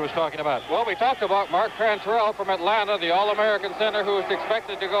Howard David was talking about. Well, we talked about Mark Cantrell from Atlanta, the All-American center who is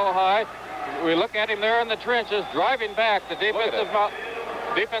expected to go high. We look at him there in the trenches, driving back the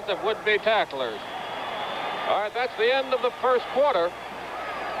defensive would-be tacklers. All right, that's the end of the first quarter.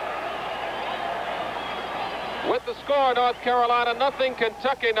 With the score, North Carolina nothing,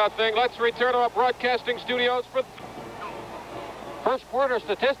 Kentucky nothing. Let's return to our broadcasting studios for first quarter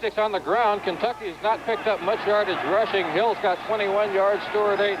statistics on the ground. Kentucky's not picked up much yardage rushing. Hill's got 21 yards,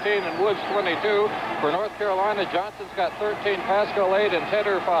 Stewart 18, and Woods 22. For North Carolina, Johnson's got 13, Pascal 8, and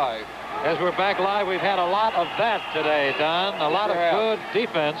Tedder 5. As we're back live, we've had a lot of that today, Don. A lot of good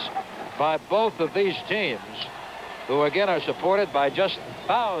defense by both of these teams, who again are supported by just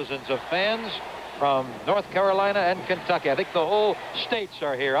thousands of fans from North Carolina and Kentucky. I think the whole states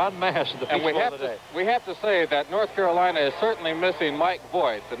are here en masse at the Peach Bowl today. We have to say that North Carolina is certainly missing Mike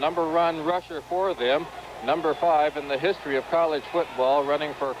Voigt, the number one rusher for them, number 5 in the history of college football,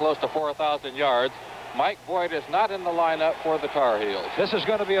 running for close to 4,000 yards. Mike Voigt is not in the lineup for the Tar Heels. This is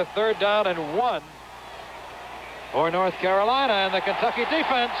going to be a 3rd down and 1 for North Carolina, and the Kentucky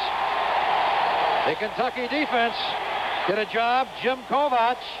defense. The Kentucky defense did a job. Jim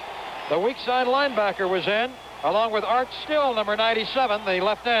Kovach, the weak side linebacker, was in, along with Art Still, number 97, the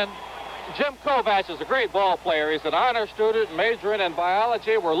left end. Jim Kovach is a great ball player. He's an honor student, majoring in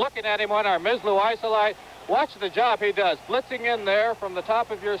biology. We're looking at him on our Mizlou Isolite. Watch the job he does. Blitzing in there from the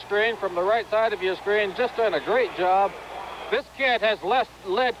top of your screen, from the right side of your screen, just doing a great job. This kid has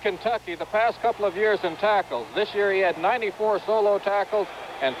led Kentucky the past couple of years in tackles. This year he had 94 solo tackles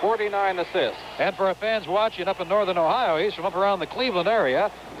and 49 assists. And for our fans watching up in northern Ohio, he's from up around the Cleveland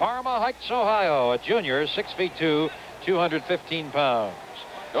area. Parma Heights, Ohio, a junior, 6'2", 215 pounds.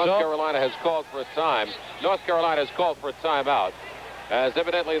 North Carolina has called for a time. North Carolina has called for a timeout, as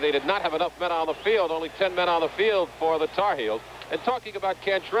evidently they did not have enough men on the field, only 10 men on the field for the Tar Heels. And talking about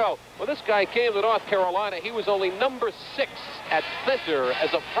Cantrell, when this guy came to North Carolina, he was only number 6 at center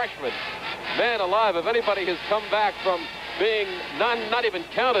as a freshman. Man alive, if anybody has come back from being not even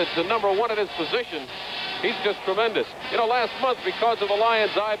counted to number 1 at his position, he's just tremendous. You know, last month, because of the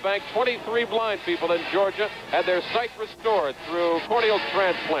Lions Eye Bank, 23 blind people in Georgia had their sight restored through corneal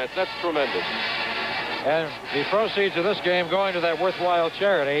transplants. That's tremendous. And the proceeds of this game going to that worthwhile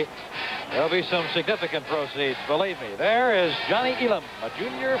charity. There'll be some significant proceeds, believe me. There is Johnny Elam, a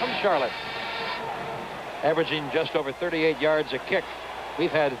junior from Charlotte, averaging just over 38 yards a kick. We've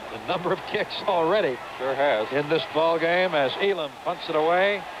had a number of kicks already. Sure has. In this ball game as Elam punts it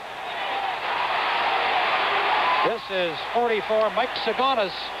away. This is 44 Mike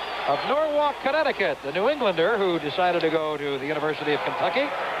Sagonis of Norwalk, Connecticut, the New Englander who decided to go to the University of Kentucky.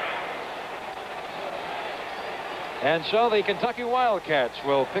 And so the Kentucky Wildcats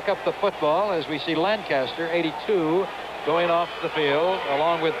will pick up the football as we see Lancaster, 82, going off the field,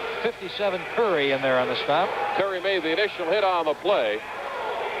 along with 57 Curry in there on the stop. Curry made the initial hit on the play.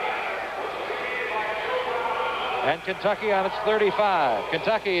 And Kentucky on its 35.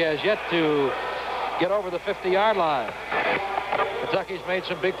 Kentucky has yet to get over the 50-yard line. Kentucky's made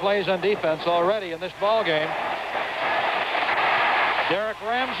some big plays on defense already in this ball game. Derek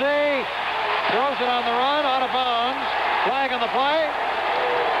Ramsey throws it on the run, out of bounds. Flag on the play.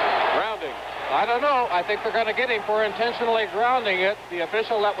 Grounding. I don't know. I think they're going to get him for intentionally grounding it. The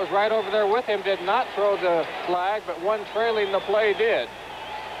official that was right over there with him did not throw the flag, but one trailing the play did.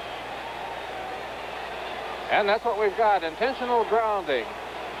 And that's what we've got, intentional grounding.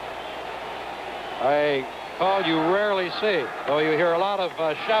 A call you rarely see, though you hear a lot of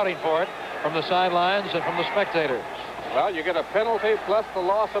shouting for it from the sidelines and from the spectators. Well, you get a penalty plus the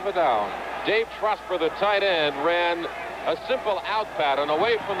loss of a down. Dave Trosper, the tight end, ran a simple out pattern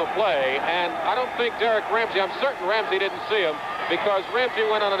away from the play, and I don't think Derek Ramsey, I'm certain Ramsey didn't see him, because Ramsey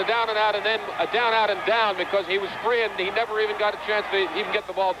went on a down and out and then a down, out, and down because he was free and he never even got a chance to even get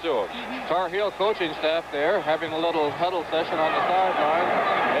the ball to him. Tar Heel coaching staff there having a little huddle session on the sideline.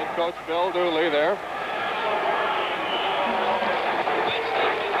 Head coach Bill Dooley there.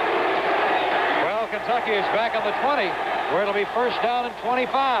 Well, Kentucky is back on the 20, where it'll be first down and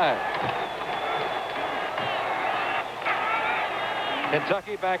 25.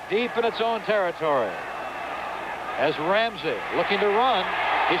 Kentucky back deep in its own territory. As Ramsey looking to run.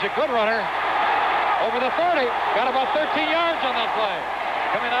 He's a good runner. Over the 30. Got about 13 yards on that play.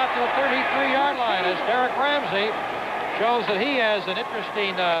 Coming out to the 33-yard line as Derek Ramsey shows that he has an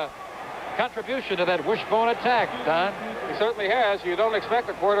interesting contribution to that wishbone attack, Don. He certainly has. You don't expect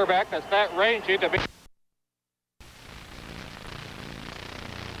a quarterback that's that rangy to be...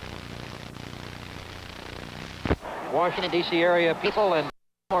 Washington, D.C. area people and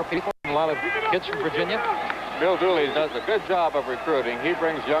more people, a lot of kids from Virginia. Bill Dooley does a good job of recruiting. He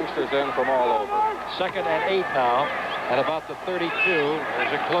brings youngsters in from all over. 2nd and 8 now at about the 32.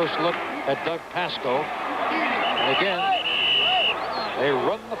 There's a close look at Doug Pasco. And again, they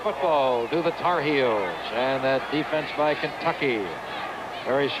run the football to the Tar Heels. And that defense by Kentucky,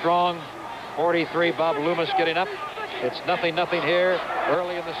 very strong 43, Bob Loomis getting up. It's 0-0 here.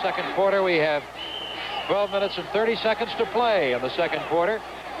 Early in the second quarter, we have 12 minutes and 30 seconds to play in the second quarter.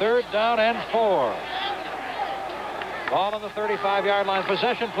 3rd down and 4. Ball on the 35-yard line.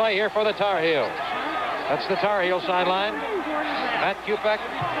 Possession play here for the Tar Heels. That's the Tar Heel sideline. Matt Kupek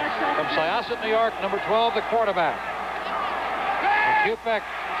from Syosset, New York, number 12, the quarterback. And Kupek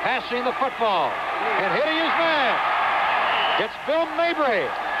passing the football and hitting his man. It's Bill Mabry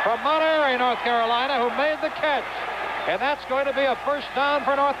from Mount Airy, North Carolina, who made the catch. And that's going to be a first down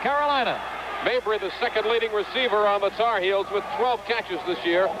for North Carolina. Mabry, the second leading receiver on the Tar Heels, with 12 catches this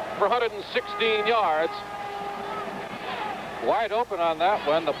year for 116 yards. Wide open on that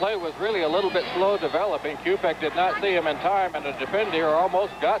one. The play was really a little bit slow developing. Kupek did not see him in time, and the defender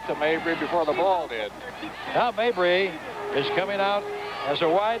almost got to Mabry before the ball did. Now Mabry is coming out as a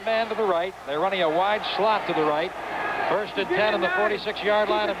wide man to the right. They're running a wide slot to the right. 1st and 10 on the 46-yard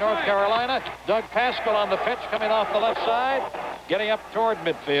line of North Carolina. Doug Pascal on the pitch, coming off the left side, getting up toward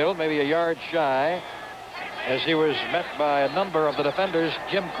midfield, maybe a yard shy, as he was met by a number of the defenders.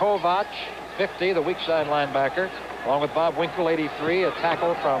 Jim Kovach, 50, the weak side linebacker, along with Bob Winkle, 83, a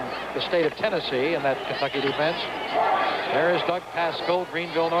tackle from the state of Tennessee in that Kentucky defense. There is Doug Pascal,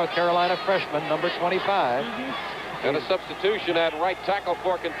 Greenville, North Carolina freshman, number 25. And a substitution at right tackle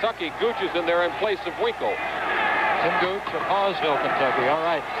for Kentucky. Gooch is in there in place of Winkle. Tim Gooch of Hawesville, Kentucky. All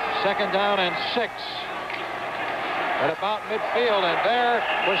right, 2nd down and 6. At about midfield, and there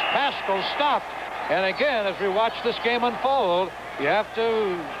was Pascal stopped. And again, as we watch this game unfold, you have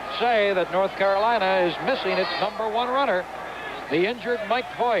to say that North Carolina is missing its number 1 runner, the injured Mike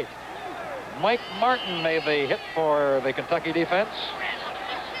Voigt. Mike Martin may be hit for the Kentucky defense.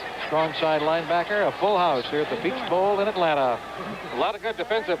 Strong side linebacker, a full house here at the Peach Bowl in Atlanta. A lot of good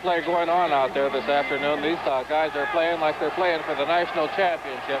defensive play going on out there this afternoon. These guys are playing like they're playing for the national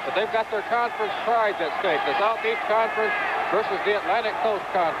championship, but they've got their conference pride at stake. The Southeast Conference versus the Atlantic Coast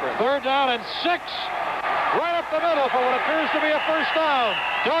Conference. 3rd down and 6. Right up the middle for what appears to be a first down.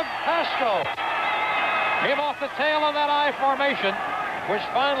 Doug Pascal came off the tail of that I formation, was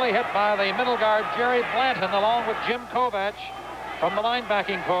finally hit by the middle guard, Jerry Blanton, along with Jim Kovach from the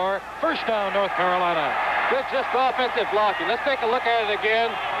linebacking corps. First down, North Carolina. Good, just offensive blocking. Let's take a look at it again.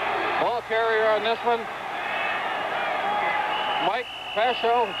 Ball carrier on this one. Mike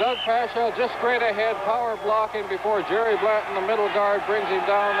Pascal, Doug Pascal, just straight ahead, power blocking before Jerry Blanton, the middle guard, brings him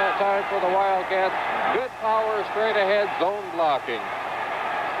down that time for the Wildcats. Good power, straight ahead, zone blocking.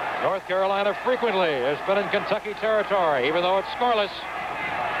 North Carolina frequently has been in Kentucky territory, even though it's scoreless.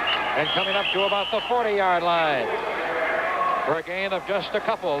 And coming up to about the 40-yard line for a gain of just a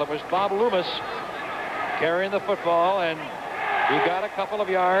couple. It was Bob Loomis carrying the football, and he got a couple of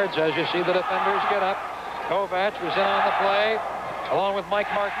yards as you see the defenders get up. Kovach was in on the play, along with Mike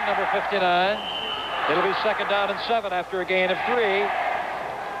Martin, number 59. It'll be 2nd down and 7 after a gain of 3.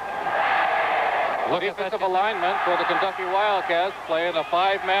 Look at Defensive alignment for the Kentucky Wildcats, playing a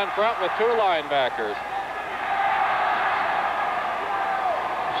 5-man front with 2 linebackers.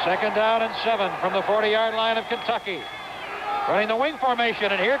 2nd down and 7 from the 40-yard line of Kentucky. Running the wing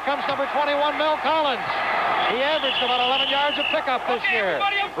formation, and here comes number 21, Mel Collins. He averaged about 11 yards of pickup this year,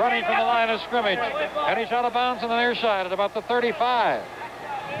 running from the line of scrimmage. And he's out of bounds on the near side at about the 35.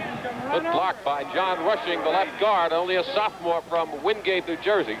 Good block by John Rushing, the left guard, only a sophomore from Wingate, New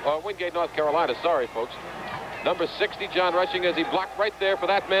Jersey. Or Wingate, North Carolina, sorry, folks. Number 60, John Rushing, as he blocked right there for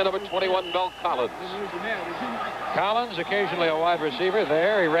that man, number 21, Mel Collins. Collins, occasionally a wide receiver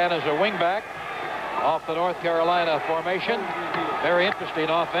there. He ran as a wingback off the North Carolina formation. Very interesting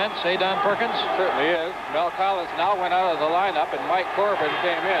offense. Hey, Don Perkins? Certainly is. Mel Collins now went out of the lineup, and Mike Corbin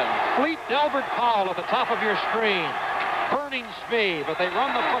came in. Fleet Delbert Powell at the top of your screen. Burning speed, but they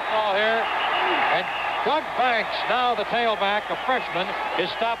run the football here. And Doug Banks, now the tailback, a freshman, is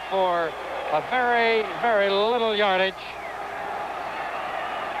stopped for a very, very little yardage.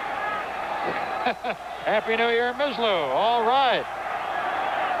 Happy New Year, Mizlou. All right.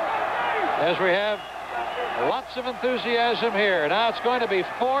 As we have lots of enthusiasm here. Now it's going to be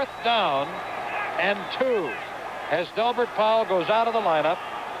 4th down and 2 as Delbert Powell goes out of the lineup.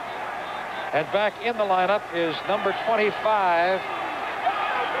 And back in the lineup is number 25.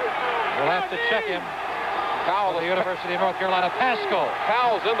 We'll have to check him. Powell of the University of North Carolina, Pascal.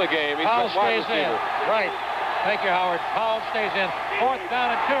 Powell's in the game. He's Powell the wide stays in. receiver. Right. Thank you, Howard. Powell stays in. 4th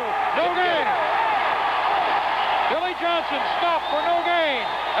down and 2. No gain. Billy Johnson stopped for no gain.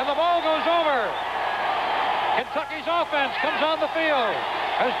 And the ball goes over. Kentucky's offense comes on the field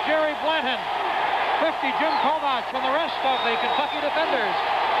as Jerry Blanton, 50, Jim Kovach, and the rest of the Kentucky defenders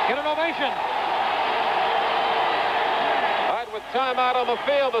get an ovation. All right, with timeout on the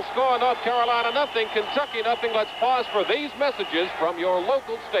field. The score, North Carolina nothing, Kentucky nothing. Let's pause for these messages from your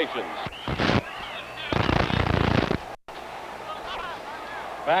local stations.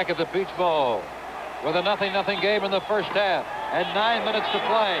 Back at the Peach Bowl with a 0-0 game in the first half and 9 minutes to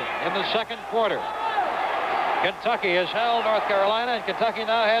play in the second quarter. Kentucky has held North Carolina, and Kentucky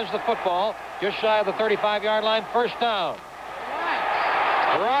now has the football just shy of the 35-yard line. First down.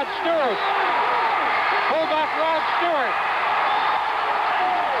 Rod Stewart. Fullback Rod Stewart.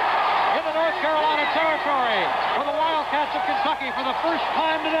 In the North Carolina territory for the Wildcats of Kentucky for the first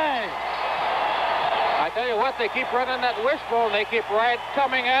time today. I tell you what, they keep running that wishbone. They keep right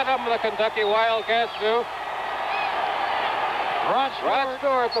coming at them, the Kentucky Wildcats do. Rod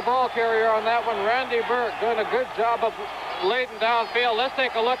Stewart, the ball carrier on that one. Randy Burke doing a good job of leading downfield. Let's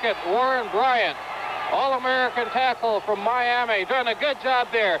take a look at Warren Bryant, All-American tackle from Miami, doing a good job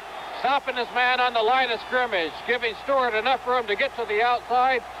there, stopping his man on the line of scrimmage, giving Stewart enough room to get to the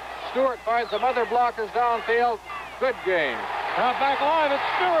outside. Stewart finds some other blockers downfield. Good game. Now back live, it's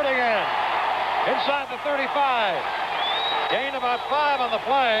Stewart again. Inside the 35. Gain about 5 on the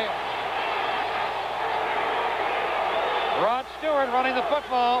play. Rod Stewart running the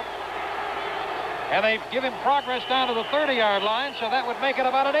football. And they give him progress down to the 30-yard line, so that would make it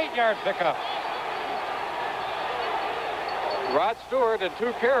about an 8-yard pickup. Rod Stewart in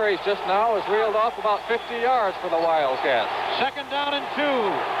 2 carries just now has reeled off about 50 yards for the Wildcats. Second down and 2.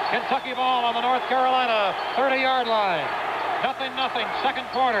 Kentucky ball on the North Carolina 30-yard line. 0-0, second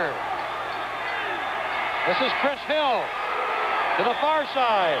quarter. This is Chris Hill to the far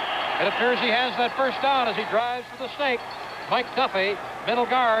side. It appears he has that first down as he drives for the stake. Mike Duffy, middle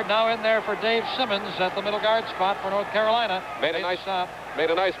guard, now in there for Dave Simmons at the middle guard spot for North Carolina. Made a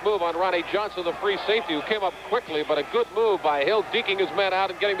nice move on Ronnie Johnson, the free safety, who came up quickly, but a good move by Hill, deking his men out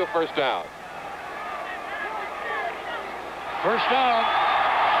and getting the first down. First down.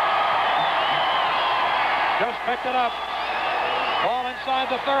 Just picked it up. Ball inside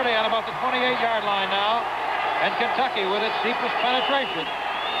the 30 on about the 28-yard line now. And Kentucky with its deepest penetration.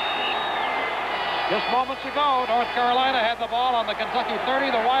 Just moments ago, North Carolina had the ball on the Kentucky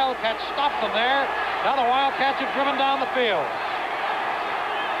 30. The Wildcats stopped them there. Now the Wildcats have driven down the field.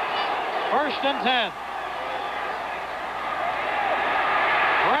 First and 10.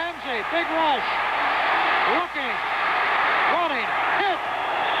 Ramsey, big rush. Looking, running, hit,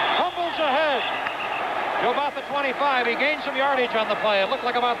 fumbles ahead. To about the 25. He gained some yardage on the play. It looked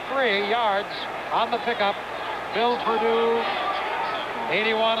like about 3 yards on the pickup. Bill Perdue,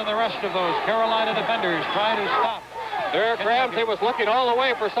 81, and the rest of those Carolina defenders trying to stop. Derek Ramsey was looking all the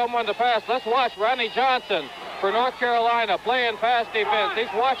way for someone to pass. Let's watch Ronnie Johnson for North Carolina playing pass defense. He's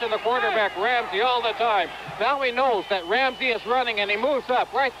watching the quarterback Ramsey all the time. Now he knows that Ramsey is running, and he moves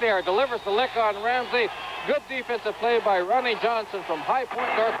up right there, delivers the lick on Ramsey. Good defensive play by Ronnie Johnson from High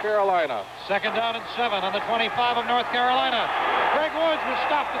Point, North Carolina. Second down and 7 on the 25 of North Carolina. Greg Woods was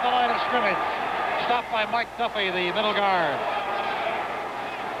stopped at the line of scrimmage. Stopped by Mike Duffy, the middle guard.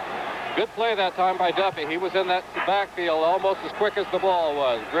 Good play that time by Duffy. He was in that backfield almost as quick as the ball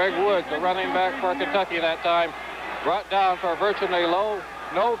was. Greg Woods, the running back for Kentucky that time, brought down for virtually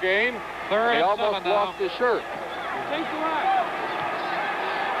no gain. Third he almost lost his shirt.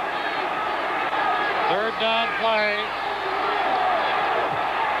 Third down play.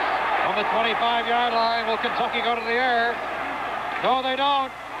 On the 25-yard line, will Kentucky go to the air? No, they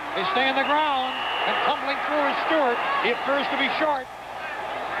don't. They stay in the ground, and tumbling through is Stewart. He appears to be short.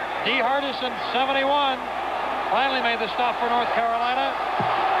 D. Hardison, 71, finally made the stop for North Carolina.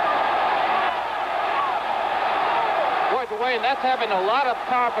 Boy, Dwayne, that's having a lot of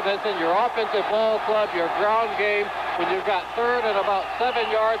confidence in your offensive ball club, your ground game, when you've got third and about 7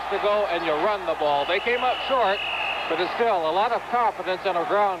 yards to go and you run the ball. They came up short, but it's still a lot of confidence in a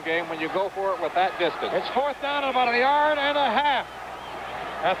ground game when you go for it with that distance. It's fourth down at about 1.5 yards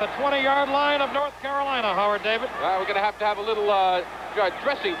at the 20-yard line of North Carolina, Howard David. Well, we're going to have a little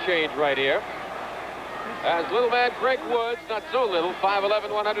dressing change right here. As little man Greg Woods, not so little,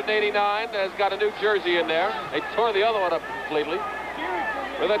 5'11", 189, has got a new jersey in there. They tore the other one up completely.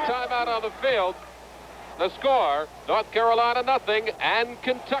 With a timeout on the field, the score, North Carolina nothing and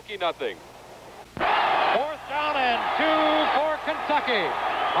Kentucky nothing. Fourth down and 2 for Kentucky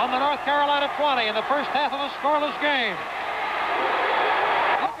on the North Carolina 20 in the first half of a scoreless game.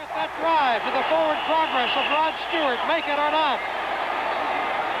 Look at that drive to the forward progress of Rod Stewart. Make it or not.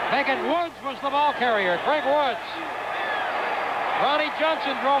 Make it. Woods was the ball carrier. Greg Woods. Ronnie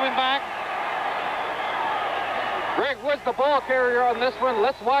Johnson drove him back. Greg Woods, the ball carrier on this one.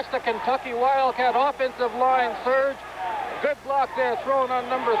 Let's watch the Kentucky Wildcat offensive line surge. Good block there thrown on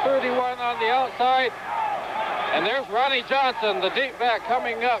number 31 on the outside. And there's Ronnie Johnson, the deep back,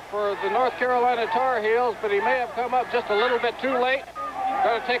 coming up for the North Carolina Tar Heels, but he may have come up just a little bit too late.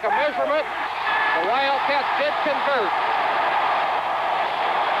 Going to take a measurement. The Wildcats did convert.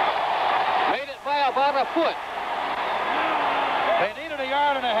 Made it by about a foot. They needed 1.5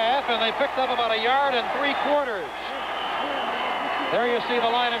 yards, and they picked up about 1 3/4 yards. There you see the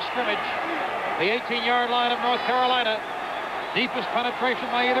line of scrimmage. The 18-yard line of North Carolina. Deepest penetration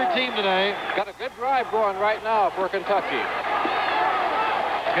by either team today. Got a good drive going right now for Kentucky.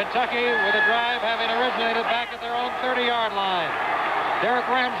 Kentucky with a drive having originated back at their own 30-yard line. Derek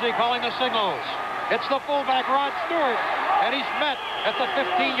Ramsey calling the signals. It's the fullback, Rod Stewart, and he's met at the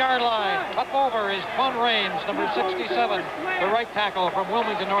 15-yard line. Up over is Bun Raines, number 67, the right tackle from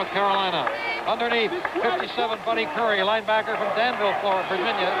Wilmington, North Carolina. Underneath, 57, Buddy Curry, linebacker from Danville, Florida,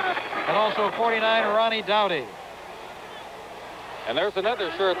 Virginia, and also 49, Ronnie Dowdy. And there's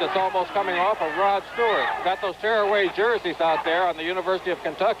another shirt that's almost coming off of Rod Stewart. Got those tearaway jerseys out there on the University of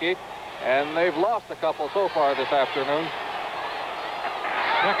Kentucky, and they've lost a couple so far this afternoon.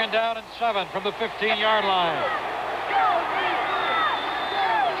 2nd down and 7 from the 15-yard line.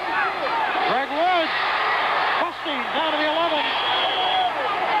 Greg Woods busting down to the 11.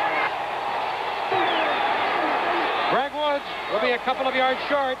 Greg Woods will be a couple of yards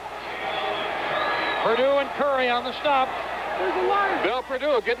short. Purdue and Curry on the stop. Bill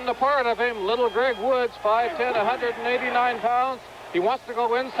Purdue getting the part of him. Little Greg Woods, 5'10", 189 pounds. He wants to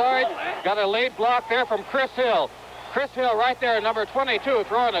go inside. Got a late block there from Chris Hill. Chris Hill right there, number 22,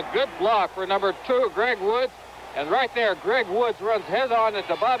 throwing a good block for number 2, Greg Woods. And right there, Greg Woods runs head-on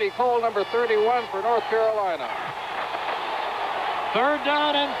into Bobby Cole, number 31 for North Carolina. 3rd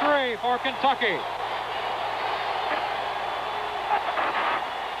down and 3 for Kentucky.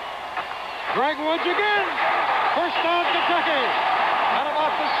 Greg Woods again. 1st down, Kentucky. At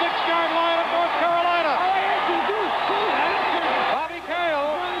about the 6-yard line of North Carolina. Bobby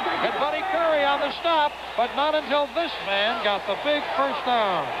Cale and Buddy Curry on the stop, but not until this man got the big 1st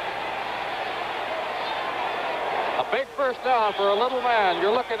down. A big 1st down for a little man.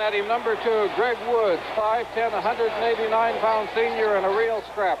 You're looking at him, number 2, Greg Woods, 5'10", 189-pound senior and a real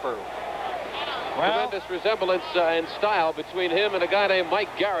scrapper. Tremendous resemblance in style between him and a guy named Mike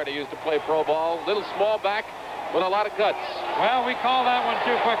Garrett who used to play pro ball. Little small back with a lot of guts. Well, we called that one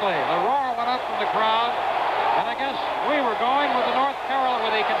too quickly. The roar went up from the crowd, and I guess we were going with the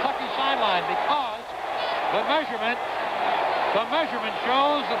Kentucky sideline because the measurement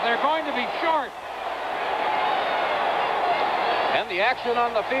shows that they're going to be short. And the action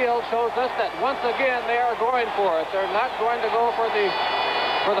on the field shows us that once again they are going for it. They're not going to go for the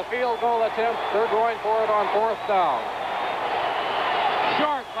field goal attempt. They're going for it on 4th down.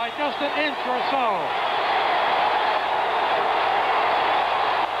 Short by just an inch or so.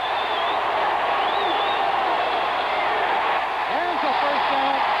 Here's the 1st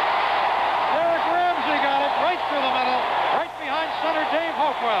down. Derek Ramsey got it right through the middle, right behind center Dave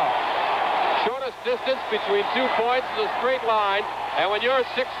Hopewell. Shortest distance between 2 points is a straight line. And when you're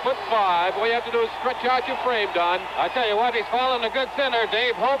 6'5", all you have to do is stretch out your frame, Don. I tell you what, he's following a good center.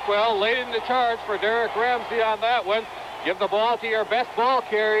 Dave Hopewell leading the charge for Derek Ramsey on that one. Give the ball to your best ball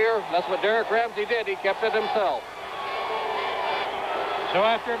carrier. That's what Derek Ramsey did. He kept it himself. So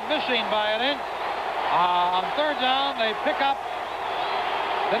after missing by an inch, on 3rd down, they pick up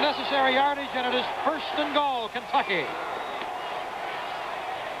the necessary yardage, and it is 1st and goal, Kentucky.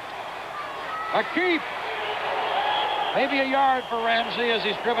 A keep. Maybe a yard for Ramsey as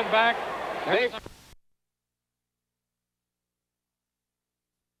he's driven back.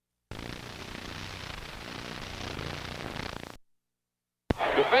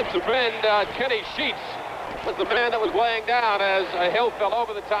 Defensive end Kenny Sheets was the man that was laying down as a hill fell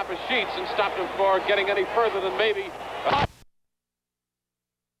over the top of Sheets and stopped him from getting any further than maybe.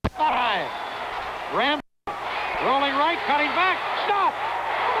 Ramsey rolling right, cutting back. Stop!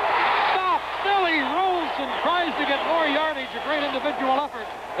 Still he rolls and tries to get more yardage. A great individual effort.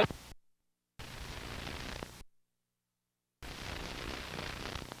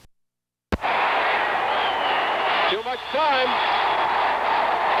 Too much time.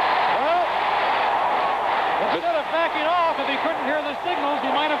 Well, instead of backing off, if he couldn't hear the signals,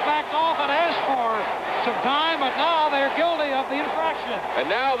 he might have backed off and asked for some time, but now they're guilty of the infraction. And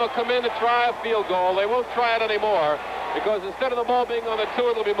now they'll come in to try a field goal. They won't try it anymore because instead of the ball being on the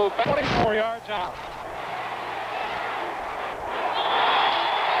 2, it'll be moved back. 24 yards out.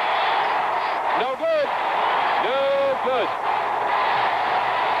 No good. No good.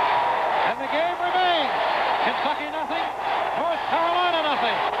 And the game remains. Kentucky nothing. North Carolina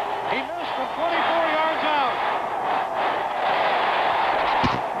nothing. He missed from 24 yards out.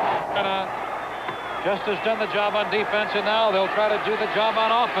 just has done the job on defense, and now they'll try to do the job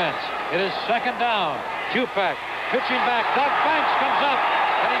on offense. It is second down. Jupek pitching back. Doug Banks comes up,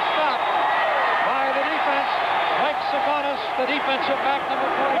 and he's stopped by the defense. Mike Saganas, the defensive back, number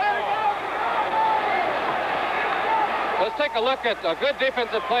 44. Let's take a look at a good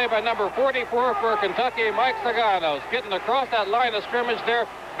defensive play by number 44 for Kentucky, Mike Saganos, getting across that line of scrimmage there,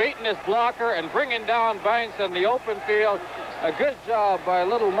 beating his blocker and bringing down Banks in the open field. A good job by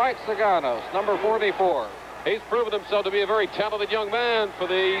little Mike Saganos, number 44. He's proven himself to be a very talented young man for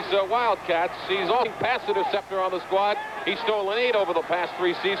these Wildcats. He's also pass interceptor on the squad. He's stolen 8 over the past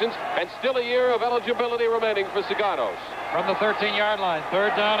 3 seasons, and still a year of eligibility remaining for Saganos. From the 13-yard line,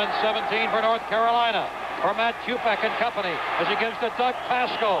 third down and 17 for North Carolina. For Matt Jupek and company as he gives to Doug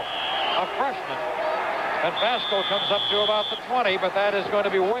Pascal, a freshman. And Pascal comes up to about the 20, but that is going to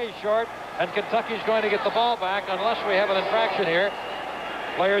be way short, and Kentucky's going to get the ball back unless we have an infraction here.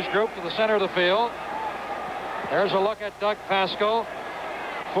 Players grouped to the center of the field. There's a look at Doug Pascal.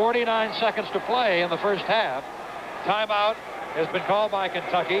 49 seconds to play in the first half. Timeout has been called by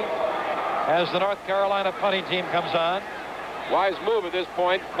Kentucky as the North Carolina punting team comes on. Wise move at this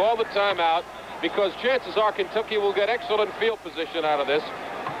point. Call the timeout, because chances are Kentucky will get excellent field position out of this.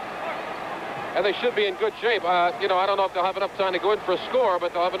 And they should be in good shape. You know, I don't know if they'll have enough time to go in for a score,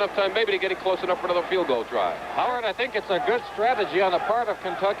 but they'll have enough time maybe to get it close enough for another field goal drive. Howard, I think it's a good strategy on the part of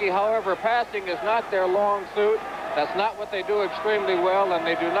Kentucky. However, passing is not their long suit. That's not what they do extremely well, and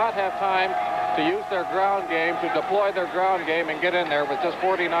they do not have time to use their ground game, to deploy their ground game and get in there with just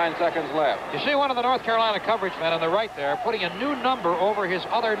 49 seconds left. You see one of the North Carolina coverage men on the right there putting a new number over his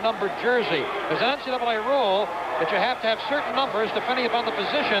other numbered jersey. There's an NCAA rule that you have to have certain numbers depending upon the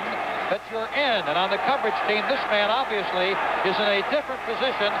position that you're in. And on the coverage team, this man obviously is in a different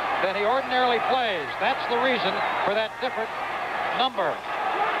position than he ordinarily plays. That's the reason for that different number.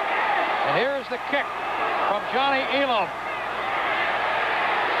 And here's the kick from Johnny Elam.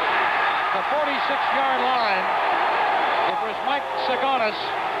 The 46-yard line. It was Mike Saganas,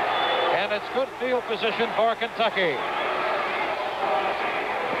 and it's good field position for Kentucky.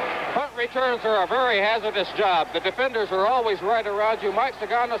 Punt returns are a very hazardous job. The defenders are always right around you. Mike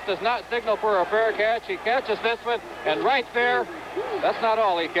Saganas does not signal for a fair catch. He catches this one, and right there, that's not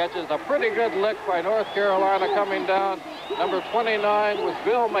all he catches. A pretty good lick by North Carolina coming down. Number 29 was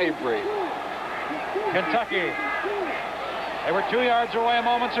Bill Mabry. Kentucky. They were 2 yards away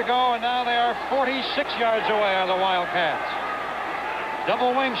moments ago, and now they are 46 yards away on the Wildcats.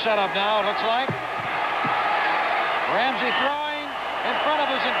 Double wing setup now, it looks like. Ramsey throwing in front of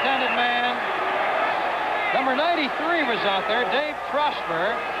his intended man. Number 93 was out there, Dave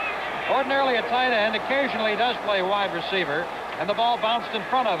Trosper. Ordinarily a tight end, occasionally does play wide receiver, and the ball bounced in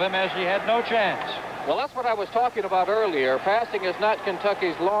front of him as he had no chance. Well, that's what I was talking about earlier. Passing is not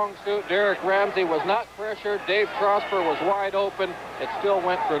Kentucky's long suit. Derek Ramsey was not pressured. Dave Trosper was wide open. It still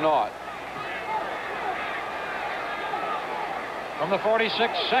went for naught. From the 46,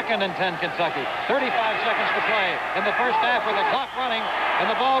 second and 10 Kentucky. 35 seconds to play in the first half with the clock running, and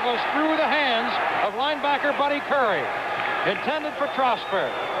the ball goes through the hands of linebacker Buddy Curry. Intended for Trosper.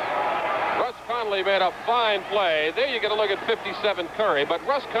 Russ Conley made a fine play. There you get a look at 57 Curry, but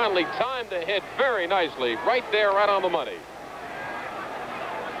Russ Conley timed the hit very nicely. Right there, right on the money.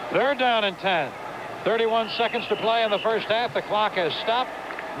 Third down and 10. 31 seconds to play in the first half. The clock has stopped.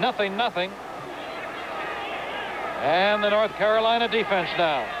 Nothing. And the North Carolina defense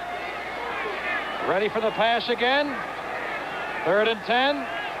now. Ready for the pass again. Third and 10.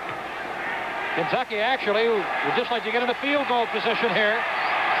 Kentucky actually would just like to get into field goal position here.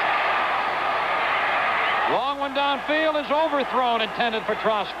 Long one downfield is overthrown, intended for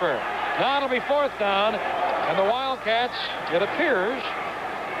Trosper. Now it'll be fourth down, and the Wildcats, it appears,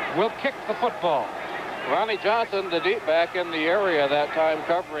 will kick the football. Ronnie Johnson, the deep back in the area that time,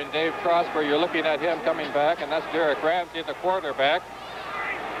 covering Dave Trosper. You're looking at him coming back, and that's Derek Ramsey, the quarterback.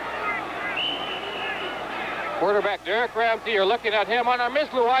 Quarterback Derek Ramsey, you're looking at him on our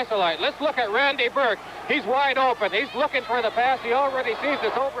Mizlou isolate. Let's look at Randy Burke. He's wide open. He's looking for the pass. He already sees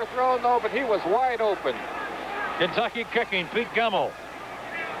it's overthrown, though, but he was wide open. Kentucky kicking, Pete Gummel.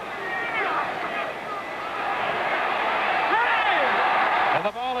 And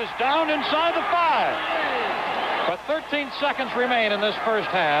the ball is down inside the 5. But 13 seconds remain in this first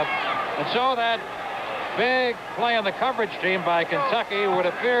half. And so that big play on the coverage team by Kentucky would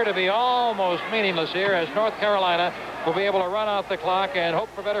appear to be almost meaningless here, as North Carolina will be able to run out the clock and hope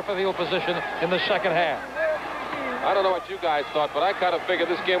for better field position in the second half. I don't know what you guys thought, but I kind of figured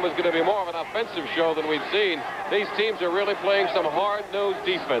this game was going to be more of an offensive show than we've seen. These teams are really playing some hard-nosed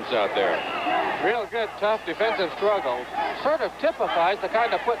defense out there. Real good, tough defensive struggle. Sort of typifies the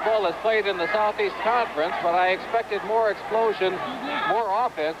kind of football that's played in the Southeast Conference, but I expected more explosion, more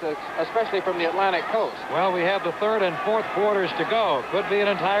offense, especially from the Atlantic coast. Well, we have the third and fourth quarters to go. Could be an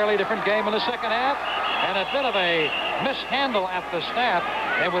entirely different game in the second half. And a bit of a mishandle at the snap.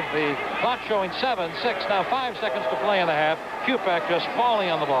 And with the clock showing 7, 6, now 5 seconds to play in the half. Kupek just falling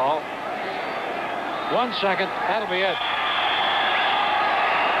on the ball. 1 second, that'll be it.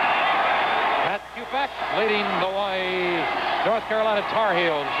 Matt Kupek leading the way North Carolina Tar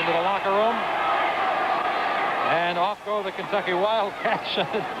Heels into the locker room. And off go the Kentucky Wildcats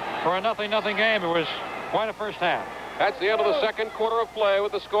for a 0-0 game. It was quite a first half. That's the end of the second quarter of play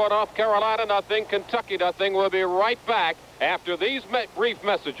with the score North Carolina 0, Kentucky 0. We'll be right back after these brief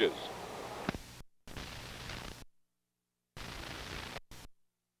messages.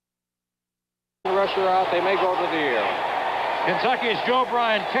 Rusher out, they may go to the air. Kentucky's Joe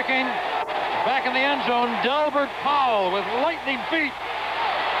Bryan kicking. Back in the end zone, Delbert Powell with lightning feet.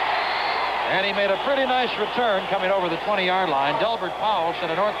 And he made a pretty nice return coming over the 20-yard line. Delbert Powell set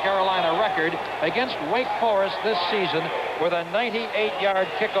a North Carolina record against Wake Forest this season with a 98-yard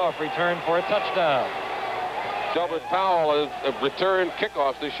kickoff return for a touchdown. Delbert Powell has returned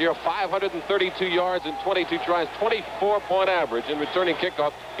kickoffs this year, 532 yards in 22 tries, 24-point average in returning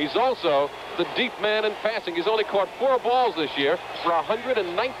kickoffs. He's also the deep man in passing. He's only caught 4 balls this year for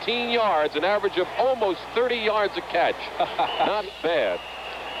 119 yards, an average of almost 30 yards a catch. Not bad.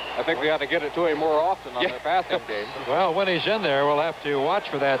 I think we ought to get it to him more often on their passing game. Well, when he's in there, we'll have to watch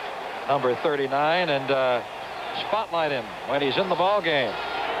for that number 39 and spotlight him when he's in the ball game.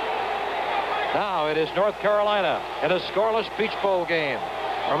 Now it is North Carolina in a scoreless Peach Bowl game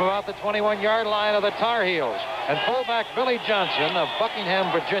from about the 21-yard line of the Tar Heels. And fullback Billy Johnson of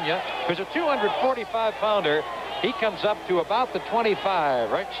Buckingham, Virginia, who's a 245-pounder, he comes up to about the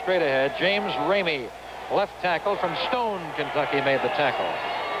 25, right straight ahead. James Ramey, left tackle from Stone, Kentucky, made the tackle.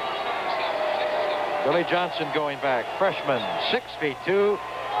 Billy Johnson going back, freshman, 6'2",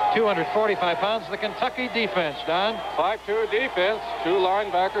 245 pounds. The Kentucky defense, Don. 5'2" defense, 2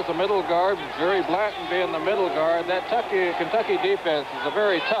 linebackers, a middle guard, Jerry Blanton being the middle guard. That Kentucky defense is a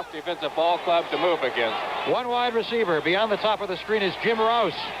very tough defensive ball club to move against. 1 wide receiver. Beyond the top of the screen is Jim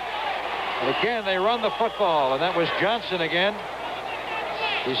Rouse. And again, they run the football, and that was Johnson again.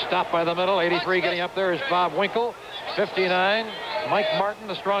 He's stopped by the middle. 83 getting up there is Bob Winkle. 59, Mike Martin,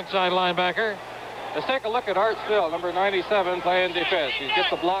 the strong side linebacker. Let's take a look at Art Still, number 97, playing defense. He gets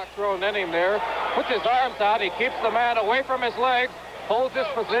the block thrown in him there, puts his arms out, he keeps the man away from his legs, holds his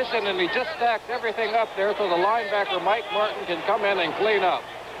position, and he just stacks everything up there so the linebacker, Mike Martin, can come in and clean up.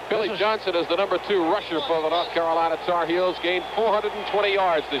 Billy Johnson is the number 2 rusher for the North Carolina Tar Heels, gained 420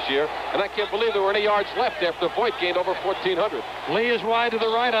 yards this year, and I can't believe there were any yards left after Voigt gained over 1,400. Lee is wide to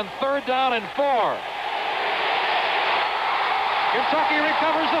the right on 3rd down and 4. Kentucky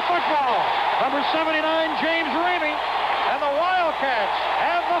recovers the football. Number 79, James Ramey, and the Wildcats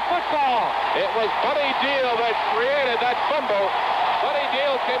have the football. It was Buddy Deal that created that fumble. Buddy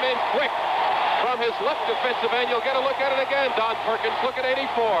Deal came in quick from his left defensive end. You'll get a look at it again, Don Perkins. Look at 84.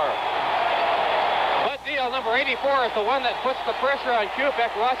 Bud Deal, number 84, is the one that puts the pressure on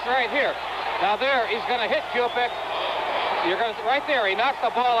Kupek. Watch right here. Now there, he's going to hit Kupek. You're going to right there. He knocked the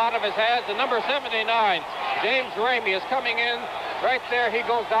ball out of his hands. And number 79, James Ramey, is coming in. Right there, he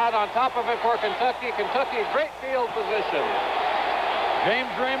goes down on top of it for Kentucky. Kentucky, great field position. James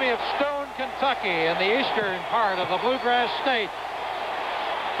Ramey of Stone, Kentucky, in the eastern part of the Bluegrass State.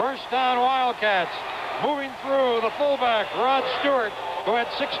 First down, Wildcats. Moving through the fullback, Rod Stewart, who had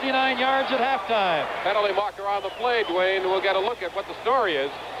 69 yards at halftime. Penalty marker on the play, Dwayne. We'll get a look at what the story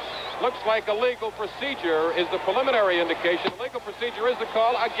is. Looks like a legal procedure is the preliminary indication. Legal procedure is the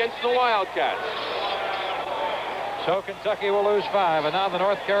call against the Wildcats. So Kentucky will lose 5, and now the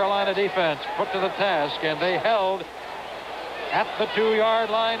North Carolina defense put to the task, and they held at the 2-yard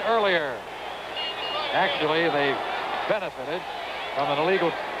line earlier. Actually, they benefited from a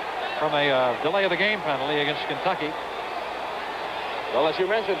delay of the game penalty against Kentucky. Well, as you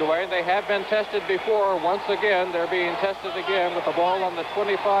mentioned, Dwayne, they have been tested before. Once again, they're being tested again with the ball on the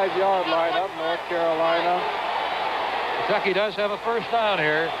 25-yard line of North Carolina. Kentucky does have a first down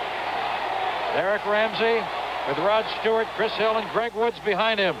here. Derek Ramsey with Rod Stewart, Chris Hill, and Greg Woods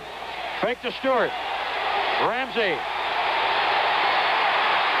behind him. Fake to Stewart. Ramsey.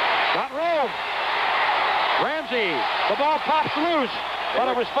 Got room. Ramsey. The ball pops loose, but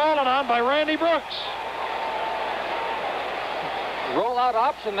it was fallen on by Randy Brooks. rollout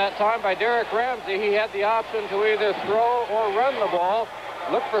option that time by Derek Ramsey. He had the option to either throw or run the ball.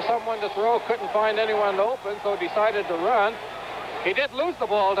 Looked for someone to throw, couldn't find anyone open, so decided to run. He did lose the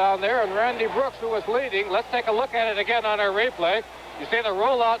ball down there, and Randy Brooks, who was leading, let's take a look at it again on our replay. You see the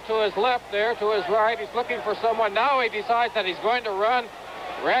rollout to his left there, to his right. He's looking for someone. Now he decides that he's going to run.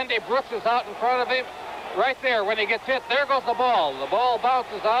 Randy Brooks is out in front of him. Right there, when he gets hit, there goes the ball. The ball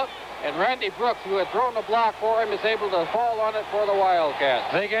bounces out, and Randy Brooks, who had thrown the block for him, is able to fall on it for the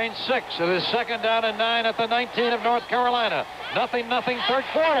Wildcats. They gain 6. It is 2nd down and 9 at the 19 of North Carolina. 0-0, third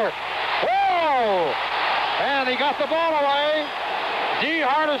quarter. Whoa! And he got the ball away. D.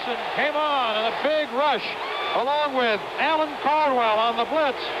 Hardison came on in a big rush, along with Alan Caldwell on the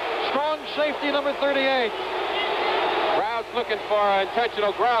blitz. Strong safety, number 38. Crowd's looking for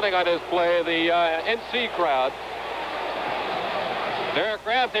intentional grounding on his play, the NC crowd. Derek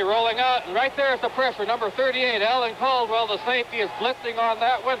Ramsey rolling out, and right there's the pressure. Number 38, Alan Caldwell, the safety, is blitzing on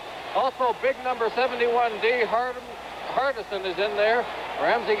that one. Also, big number 71, D. Hardison is in there.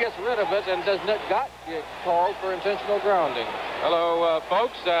 Ramsey gets rid of it and does not get called for intentional grounding. Hello,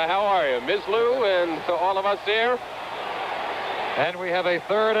 folks. How are you? Mizlou and all of us here. And we have a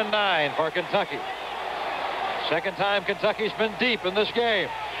 3rd and 9 for Kentucky. Second time Kentucky's been deep in this game.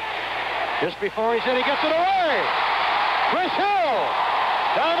 Just before he's in, he gets it away. Chris Hill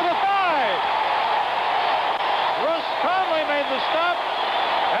down to the 5. Russ Conley made the stop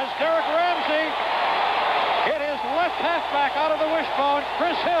as Derek Ramsey hit his left halfback out of the wishbone.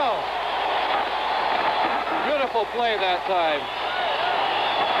 Chris Hill. Beautiful play that time.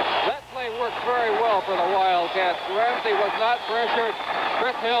 That play worked very well for the Wildcats. Ramsey was not pressured.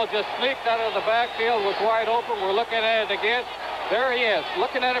 Chris Hill just sneaked out of the backfield, was wide open. We're looking at it again. There he is,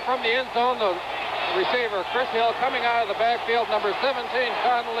 looking at it from the end zone. The receiver, Chris Hill, coming out of the backfield. Number 17,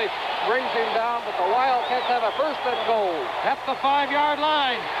 Connolly, brings him down, but the Wildcats have a 1st and goal. At the 5-yard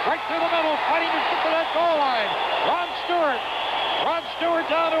line, right through the middle, fighting to get to that goal line. Ron Stewart. Ron Stewart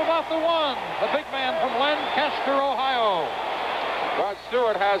down to about the 1. The big man from Lancaster, Ohio. Rod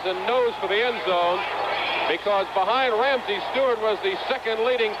Stewart has a nose for the end zone because behind Ramsey, Stewart was the 2nd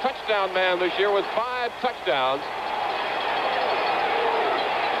leading touchdown man this year with 5 touchdowns.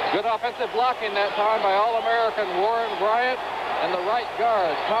 Good offensive blocking that time by All-American Warren Bryant and the right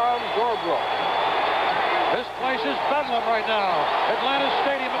guard, Tom Gorbrook. This place is bedlam right now. Atlanta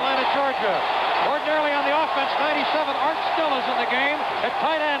Stadium, Atlanta, Georgia. Ordinarily on the offense, 97, Art Still is in the game at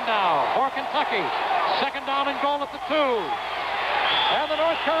tight end now for Kentucky. 2nd down and goal at the 2. And the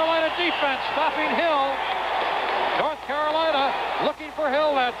North Carolina defense stopping Hill. North Carolina looking for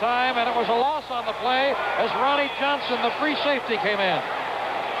Hill that time, and it was a loss on the play as Ronnie Johnson, the free safety, came in.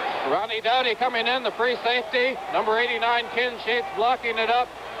 Ronnie Dowdy coming in, the free safety. Number 89, Ken Shapes, blocking it up.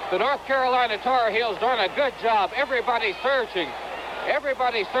 The North Carolina Tar Heels doing a good job. Everybody surging.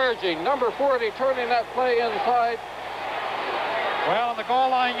 Everybody surging. Number 40 turning that play inside. Well, the goal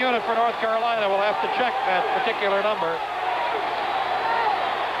line unit for North Carolina will have to check that particular number.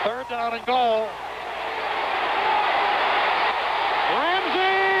 3rd down and goal.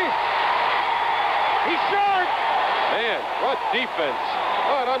 Ramsey! He's short! Man, what defense.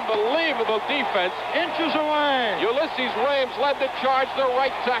 What unbelievable defense. Inches away. Ulysses Williams led the charge, the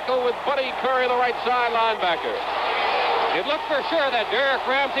right tackle, with Buddy Curry, the right side linebacker. It looked for sure that Derek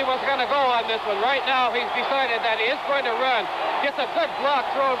Ramsey was going to go on this one. Right now, he's decided that he is going to run. Gets a good block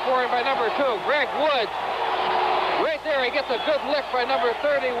thrown for him by number 2, Greg Woods. Right there, he gets a good lick by number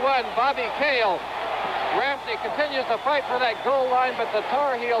 31, Bobby Cale. Ramsey continues to fight for that goal line, but the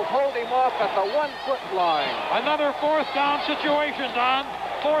Tar Heels hold him off at the 1-foot line. Another 4th down situation, Don.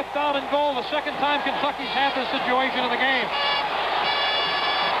 4th down and goal, the 2nd time Kentucky's had this situation in the game.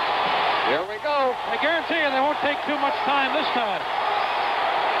 Here we go. I guarantee you they won't take too much time this time.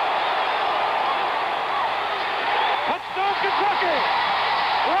 Touchdown, Kentucky!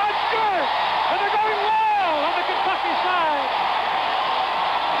 Rod Stewart! And they're going wild on the Kentucky side.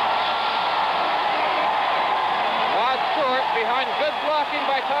 Rod Stewart behind good blocking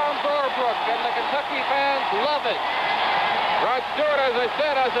by Tom Gorbrook, and the Kentucky fans love it. Rod Stewart, as I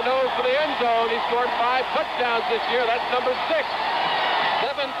said, has a nose for the end zone. He scored 5 touchdowns this year. That's number 6.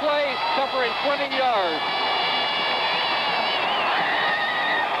 7 plays, covering 20 yards.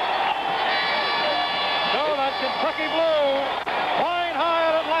 So that Kentucky Blue flying high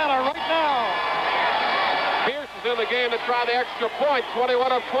at Atlanta right now. Pierce is in the game to try the extra point.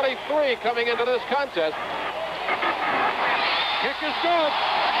 21 of 23 coming into this contest. Kick is good.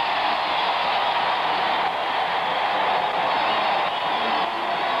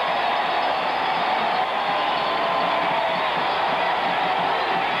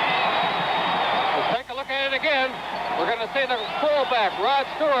 Again, we're going to see the fullback, Rod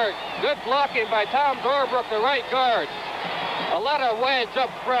Stewart. Good blocking by Tom Gorbrook, the right guard. A lot of wedge up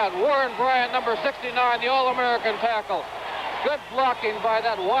front. Warren Bryant, number 69, the All-American tackle. Good blocking by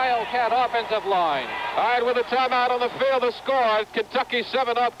that Wildcat offensive line. All right, with a timeout on the field, the score, Kentucky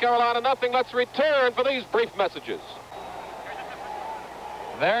 7, North Carolina nothing. Let's return for these brief messages.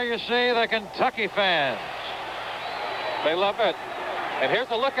 There you see the Kentucky fans. They love it. And here's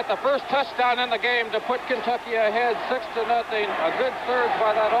a look at the first touchdown in the game to put Kentucky ahead 6-0. A good surge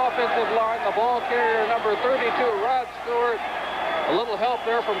by that offensive line. The ball carrier, number 32, Rod Stewart. A little help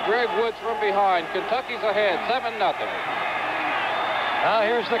there from Greg Woods from behind. Kentucky's ahead 7-0. Now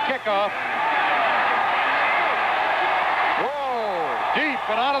here's the kickoff. Whoa, deep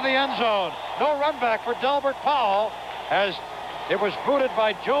and out of the end zone. No run back for Delbert Powell as it was booted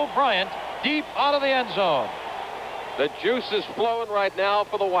by Joe Bryant deep out of the end zone. The juice is flowing right now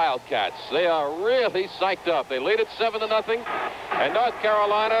for the Wildcats. They are really psyched up. They lead it 7-0. And North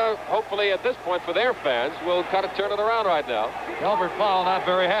Carolina, hopefully at this point for their fans, will kind of turn it around right now. Delbert Powell not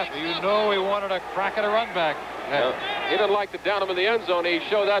very happy. You know he wanted a crack at a run back. He didn't like to down him in the end zone. He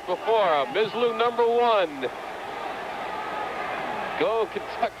showed that before. Mizlou, number 1. Go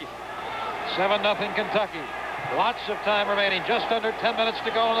Kentucky. 7-0 Kentucky. Lots of time remaining. Just under 10 minutes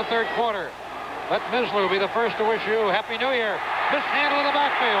to go in the third quarter. Let Mizlou be the first to wish you Happy New Year. Mishandle in the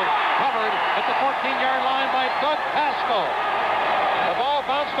backfield. Covered at the 14-yard line by Doug Pascal. The ball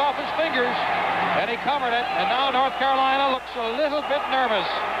bounced off his fingers, and he covered it. And now North Carolina looks a little bit nervous.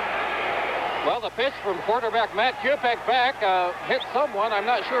 Well, the pitch from quarterback Matt Kupek back hit someone. I'm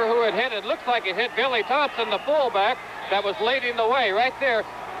not sure who it hit. It looks like it hit Billy Thompson, the fullback, that was leading the way. Right there,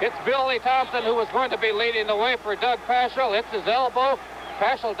 it's Billy Thompson who was going to be leading the way for Doug Paschal. It's his elbow.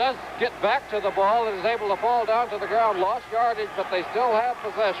 Paschal does get back to the ball and is able to fall down to the ground. Lost yardage, but they still have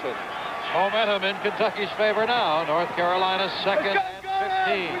possession. Momentum in Kentucky's favor now. North Carolina's 2nd and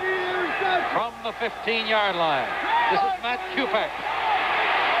 15 from the 15-yard line. This is Matt Kupek.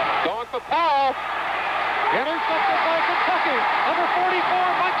 Going for Powell. Intercepted by Kentucky. Number 44,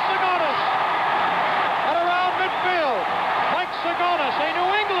 Mike Sagonis. At around midfield, Mike Sagonis, a New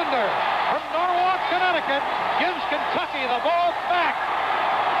Englander from Norwalk, Connecticut, gives Kentucky the ball back.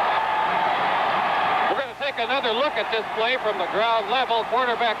 We're going to take another look at this play from the ground level.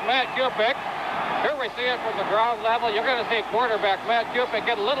 Quarterback Matt Kupek. Here we see it from the ground level. You're going to see quarterback Matt Kupek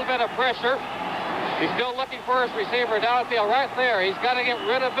get a little bit of pressure. He's still looking for his receiver downfield right there. He's got to get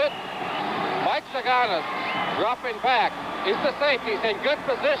rid of it. Mike Sagonis dropping back. He's the safety. He's in good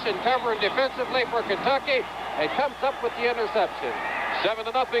position covering defensively for Kentucky and comes up with the interception. 7-0.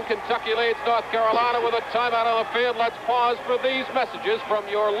 Kentucky leads North Carolina with a timeout on the field. Let's pause for these messages from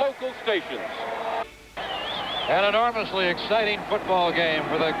your local stations. An enormously exciting football game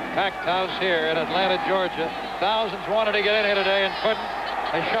for the packed house here in Atlanta, Georgia. Thousands wanted to get in here today and couldn't.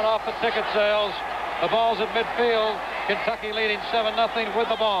 They shut off the ticket sales. The ball's at midfield. Kentucky leading 7-0 with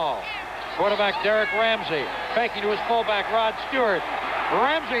the ball. Quarterback Derek Ramsey faking to his fullback Rod Stewart.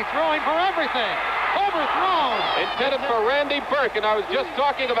 Ramsey throwing for everything. Overthrown. Intended for Randy Burke, and I was just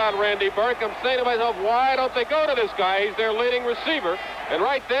talking about Randy Burke. I'm saying to myself, why don't they go to this guy? He's their leading receiver. And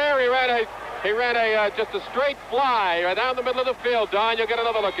right there, he ran just a straight fly right down the middle of the field. Don, you'll get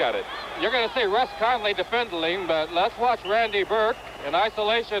another look at it. You're going to see Russ Conley defending, but let's watch Randy Burke in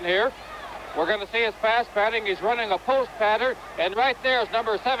isolation here. We're going to see his pass pattern. He's running a post pattern, and right there is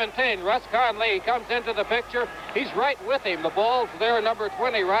number 17, Russ Conley. He comes into the picture. He's right with him. The ball's there, number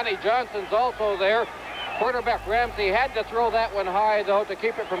 20. Ronnie Johnson's also there. Quarterback Ramsey had to throw that one high, though, to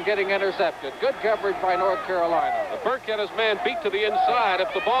keep it from getting intercepted. Good coverage by North Carolina. Burke had his man beat to the inside.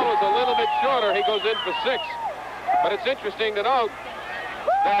 If the ball was a little bit shorter, he goes in for 6. But it's interesting to note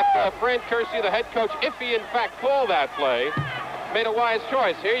that Frank Kersey, the head coach, if he in fact called that play, made a wise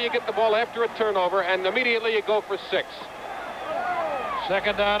choice. Here you get the ball after a turnover, and immediately you go for 6.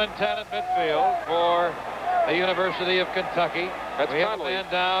 2nd down and 10 at midfield for the University of Kentucky. That's we have Conley. a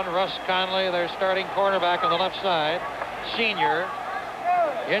man down, Russ Conley, their starting cornerback on the left side. Senior,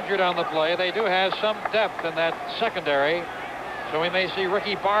 injured on the play. They do have some depth in that secondary, so we may see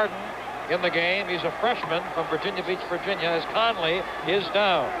Ricky Barden in the game. He's a freshman from Virginia Beach, Virginia, as Conley is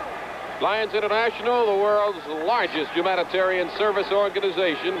down. Lions International, the world's largest humanitarian service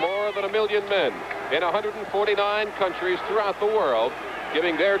organization, more than 1 million men in 149 countries throughout the world,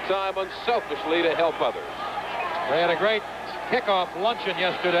 giving their time unselfishly to help others. They had a great kickoff luncheon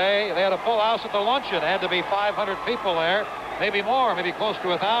yesterday. They had a full house at the luncheon. Had to be 500 people there, maybe more, maybe close to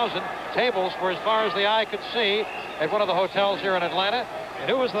 1,000. Tables for as far as the eye could see at one of the hotels here in Atlanta. And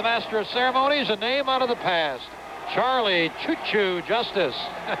who was the master of ceremonies? A name out of the past. Charlie Choo-Choo Justice.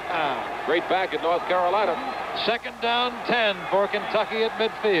 Great back at North Carolina. Second down 10 for Kentucky at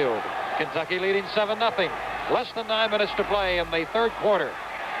midfield. Kentucky leading 7-0. Less than 9 minutes to play in the third quarter.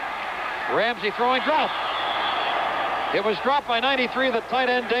 Ramsey throwing drop. It was dropped by 93, the tight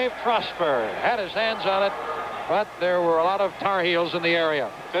end Dave Prosper. Had his hands on it, but there were a lot of Tar Heels in the area.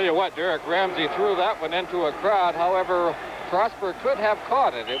 Tell you what, Derek, Ramsey threw that one into a crowd. However, Prosper could have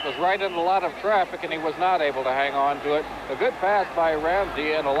caught it. It was right in a lot of traffic, and he was not able to hang on to it. A good pass by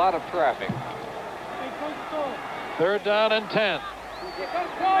Ramsey and a lot of traffic. Third down and 10.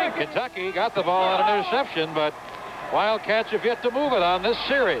 Kentucky got the ball on an interception, but Wildcats have yet to move it on this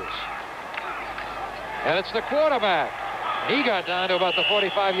series. And it's the quarterback. He got down to about the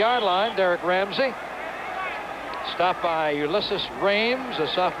 45-yard line, Derek Ramsey. Stopped by Ulysses Rames, a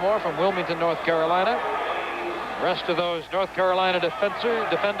sophomore from Wilmington, North Carolina. Rest of those North Carolina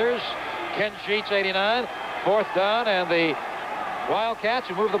defenders, Ken Sheets, 89. Fourth down, and the Wildcats,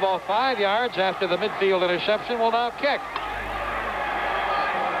 who moved the ball 5 yards after the midfield interception, will now kick.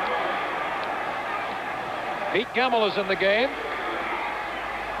 Pete Gemmel is in the game.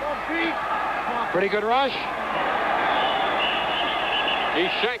 Pretty good rush. He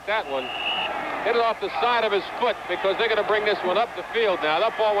shanked that one. Hit it off the side of his foot because they're going to bring this one up the field now.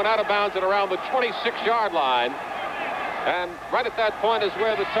 That ball went out of bounds at around the 26-yard line. And right at that point is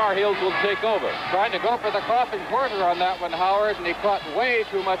where the Tar Heels will take over. Trying to go for the coffin corner on that one, Howard, and he caught way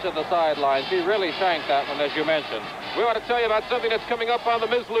too much of the sidelines. He really shanked that one, as you mentioned. We want to tell you about something that's coming up on the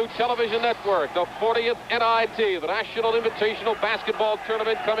Mizlou Television Network, the 40th NIT, the National Invitational Basketball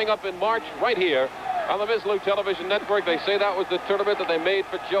Tournament, coming up in March right here on the Mizlou Television Network. They say that was the tournament that they made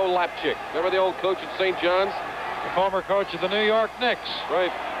for Joe Lapchick. Remember the old coach at St. John's? The former coach of the New York Knicks.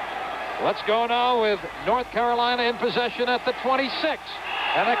 Right. Let's go now with North Carolina in possession at the 26.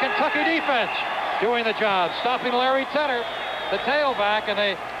 And the Kentucky defense doing the job, stopping Larry Tedder, the tailback, and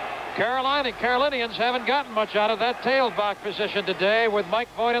the Carolinians haven't gotten much out of that tailback position today with Mike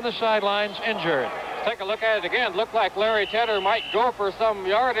Voigt on the sidelines injured. Take a look at it again. Looked like Larry Tedder might go for some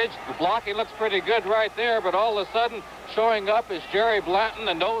yardage. The blocking looks pretty good right there, but all of a sudden showing up is Jerry Blanton,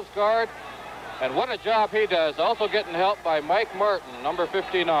 the nose guard. And what a job he does. Also getting help by Mike Martin, number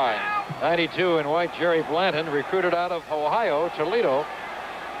 59. 92 in white, Jerry Blanton, recruited out of Ohio, Toledo.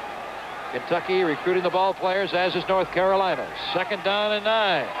 Kentucky recruiting the ball players, as is North Carolina. Second down and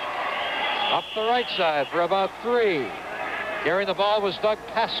 9. Up the right side for about 3. Carrying the ball was Doug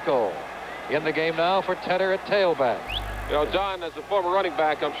Pasco. In the game now for Tedder at tailback. You know, Don, as a former running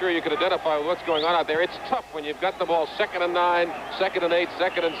back, I'm sure you can identify with what's going on out there. It's tough when you've got the ball 2nd and 9, 2nd and 8,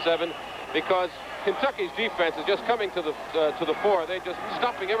 2nd and 7, because Kentucky's defense is just coming to the fore. They're just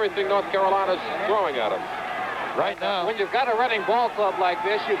stopping everything North Carolina's throwing at them. Right now, when you've got a running ball club like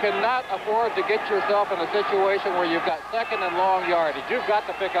this, you cannot afford to get yourself in a situation where you've got 2nd and long yardage. You've got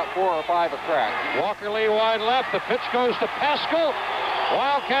to pick up 4 or 5 a crack. Walker Lee wide left. The pitch goes to Pascal.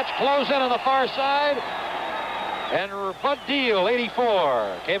 Wildcats close in on the far side. And Bud Deal,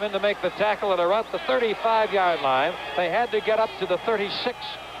 84, came in to make the tackle at around the 35-yard line. They had to get up to the 36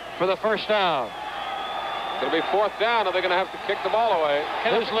 for the first down. It's going to be 4th down, and they're going to have to kick the ball away.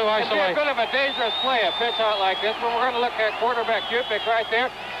 Mizlou It's isolation. a bit of a dangerous play, a pitch out like this, but we're going to look at quarterback Kupik right there.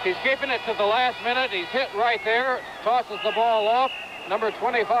 He's keeping it to the last minute. He's hit right there, tosses the ball off. Number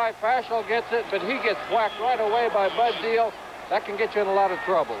 25, Paschal, gets it, but he gets whacked right away by Bud Deal. That can get you in a lot of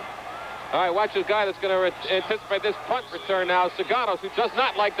trouble. All right, watch this guy that's going to anticipate this punt return now, Saganos, who does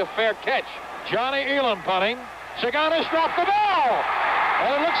not like the fair catch. Johnny Elam punting. Saganos dropped the ball.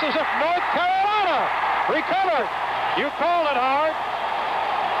 And it looks as if North Carolina recovered. You called it, Howard.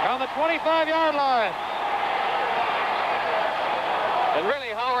 On the 25-yard line. And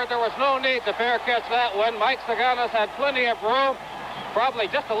really, Howard, there was no need to fair catch that one. Mike Saganos had plenty of room. Probably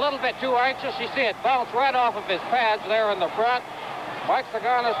just a little bit too anxious. You see it bounce right off of his pads there in the front. Mike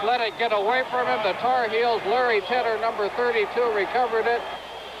Saganos let it get away from him. The Tar Heels, Larry Tedder, number 32, recovered it.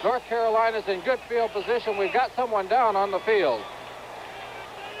 North Carolina's in good field position. We've got someone down on the field.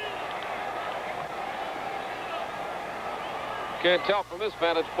 Can't tell from this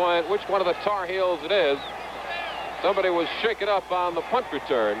vantage point which one of the Tar Heels it is. Somebody was shaken up on the punt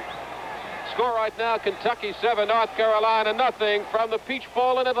return. Score right now, Kentucky 7, North Carolina nothing from the Peach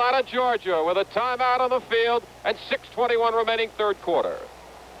Bowl in Atlanta, Georgia, with a timeout on the field and 6:21 remaining third quarter.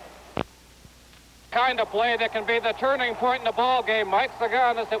 Kind of play that can be the turning point in the ball game. Mike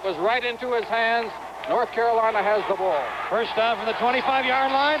Saganos, it was right into his hands. North Carolina has the ball. First down from the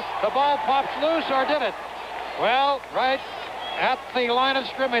 25-yard line. The ball pops loose, or did it? Well, right at the line of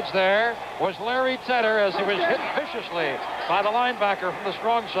scrimmage there was Larry Tedder as he was hit viciously by the linebacker from the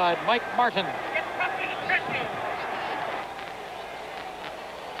strong side, Mike Martin.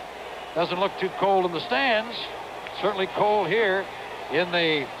 Doesn't look too cold in the stands. Certainly cold here in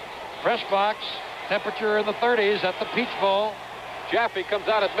the press box. Temperature in the 30s at the Peach Bowl. Jaffe comes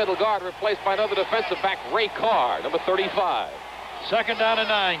out at middle guard, replaced by another defensive back, Ray Carr, number 35. Second down and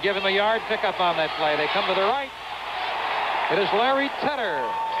 9. Give him a yard pickup on that play. They come to the right. It is Larry Tedder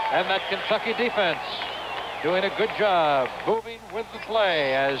and that Kentucky defense doing a good job moving with the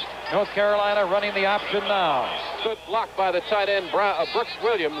play as North Carolina running the option now. Good block by the tight end, Brooks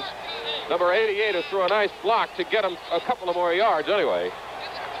Williams. Number 88 who threw a nice block to get him a couple of more yards anyway.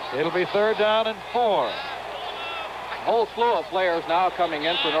 It'll be third down and 4. Whole slew of players now coming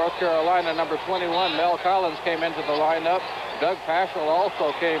in for North Carolina. Number 21, Mel Collins, came into the lineup. Doug Paschal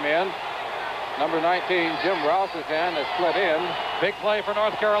also came in. Number 19, Jim Rouse's hand is split in. Big play for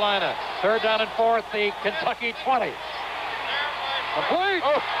North Carolina. Third down and 4, the Kentucky 20. Complete.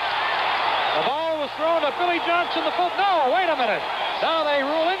 Oh. The ball was thrown to Billy Johnson. No, wait a minute. Now they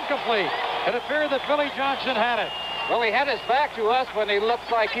rule incomplete. It appeared that Billy Johnson had it. Well, he had his back to us when he looked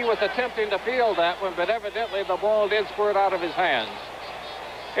like he was attempting to field that one, but evidently the ball did squirt out of his hands.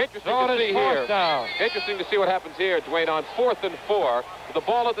 Interesting So to it see is fourth here. down. Interesting to see what happens here, Dwayne, on 4th and 4. With the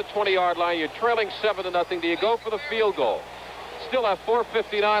ball at the 20-yard line, you're trailing 7-0. Do you go for the field goal? Still have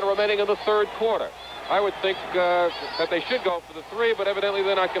 4:59 remaining in the third quarter. I would think that they should go for the 3, but evidently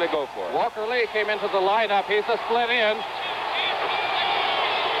they're not going to go for it. Walker Lee came into the lineup. He's a split in.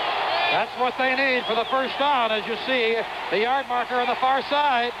 That's what they need for the first down, as you see the yard marker on the far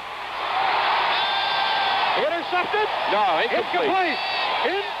side. Intercepted. No, incomplete.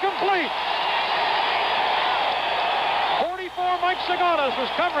 Incomplete. 44, Mike Sagonis was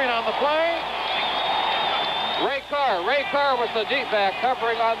covering on the play. Ray Carr was the deep back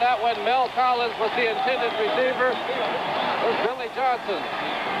covering on that one. Mel Collins was the intended receiver. It was Billy Johnson.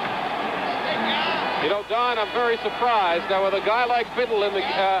 You know, Don, I'm very surprised. Now, with a guy like Biddle in the,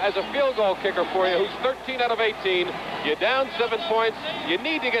 as a field goal kicker for you, who's 13 out of 18, you're down 7 points. You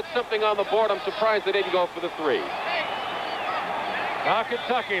need to get something on the board. I'm surprised they didn't go for the 3. Now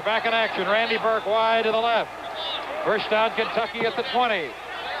Kentucky back in action. Randy Burke wide to the left. First down, Kentucky at the 20.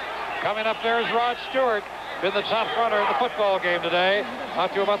 Coming up there is Rod Stewart. Been the top runner in the football game today.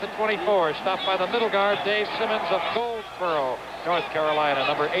 Out to about the 24. Stopped by the middle guard, Dave Simmons of Goldsboro, North Carolina,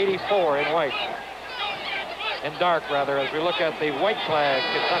 number 84 in white. In dark, rather, as we look at the white flag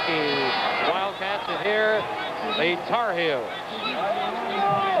Kentucky Wildcats. And here, the Tar Heels.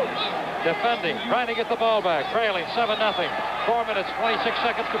 Defending, trying to get the ball back, trailing 7-0. 4 minutes, 26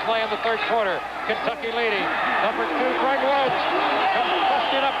 seconds to play in the third quarter. Kentucky leading. Number 2, Greg Woods,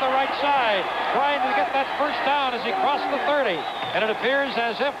 busting up the right side, trying to get that first down as he crossed the 30. And it appears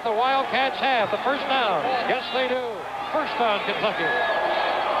as if the Wildcats have the first down. Yes, they do. First down, Kentucky.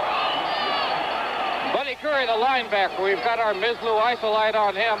 Buddy Curry, the linebacker. We've got our Mizlou isolite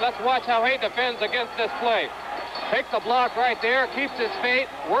on him. Let's watch how he defends against this play. Takes the block right there, keeps his feet,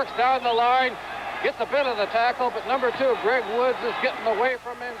 works down the line, gets a bit of the tackle, but number 2, Greg Woods, is getting away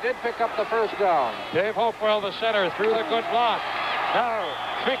from him, did pick up the first down. Dave Hopewell, the center, threw the good block. Now,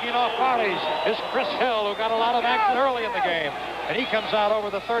 shaking off bodies is Chris Hill, who got a lot of action early in the game. And he comes out over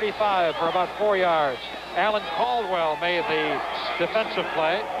the 35 for about 4 yards. Alan Caldwell made the defensive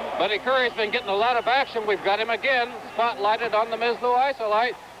play. Buddy Curry's been getting a lot of action. We've got him again, spotlighted on the Mizlou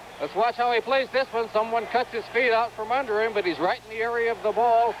isolite. Let's watch how he plays this one. Someone cuts his feet out from under him, but he's right in the area of the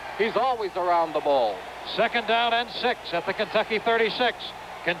ball. He's always around the ball. Second down and 6 at the Kentucky 36.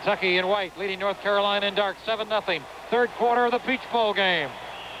 Kentucky in white leading North Carolina in dark, 7-0. Third quarter of the Peach Bowl game.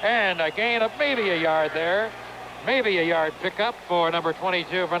 And a gain of maybe a yard there. Maybe a yard pickup for number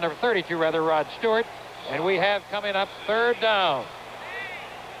 22, for number 32 rather, Rod Stewart. And we have coming up third down.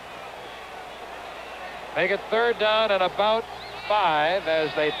 Make it third down and about 5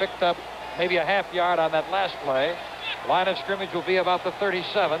 as they picked up maybe a half yard on that last play. Line of scrimmage will be about the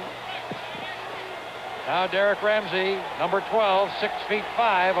 37. Now Derek Ramsey, number 12,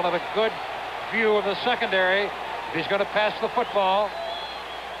 6'5", will have a good view of the secondary if he's going to pass the football.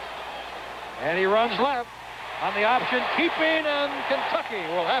 And he runs left on the option, keeping, and Kentucky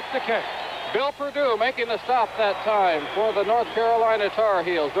will have to kick. Bill Perdue making the stop that time for the North Carolina Tar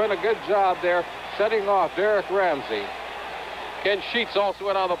Heels, doing a good job there, setting off Derek Ramsey. Ken Sheets also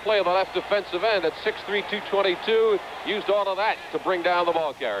went on the play on the left defensive end at 6'3", 222. Used all of that to bring down the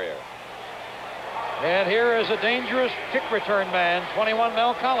ball carrier. And here is a dangerous kick return man, 21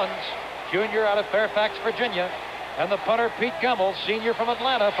 Mel Collins, junior out of Fairfax, Virginia. And the punter, Pete Gummel, senior from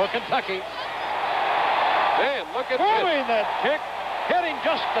Atlanta for Kentucky. Man, look at Moving that kick, hitting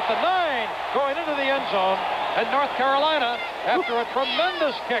just at the 9, going into the end zone. And North Carolina, after a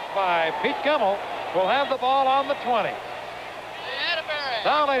tremendous kick by Pete Gummel, will have the ball on the 20. Atterbury.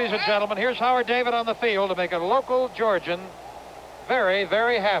 Now, ladies and gentlemen, here's Howard David on the field to make a local Georgian very,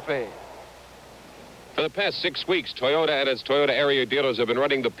 very happy. For the past 6 weeks, Toyota and its Toyota area dealers have been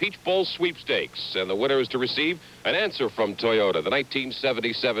running the Peach Bowl sweepstakes, and the winner is to receive an answer from Toyota, the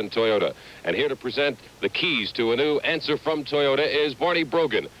 1977 Toyota. And here to present the keys to a new answer from Toyota is Barney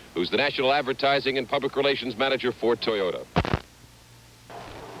Brogan, who's the National Advertising and Public Relations Manager for Toyota.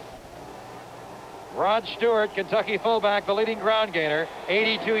 Rod Stewart, Kentucky fullback, the leading ground gainer,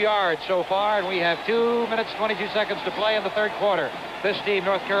 82 yards so far, and we have 2 minutes, 22 seconds to play in the third quarter. This team,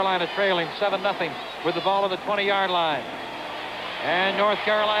 North Carolina, trailing 7-0 with the ball on the 20-yard line. And North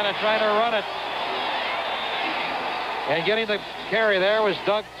Carolina trying to run it. And getting the carry there was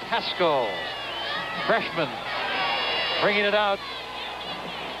Doug Pascal, freshman, bringing it out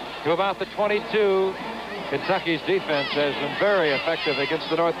to about the 22. Kentucky's defense has been very effective against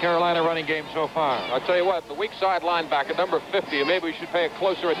the North Carolina running game so far. I'll tell you what, the weak side linebacker, number 50, and maybe we should pay a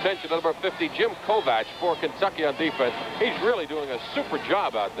closer attention to number 50, Jim Kovac, for Kentucky on defense. He's really doing a super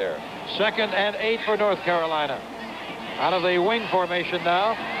job out there. 2nd and 8 for North Carolina. Out of the wing formation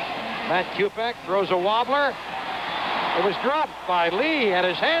now. Matt Kupek throws a wobbler. It was dropped by Lee, had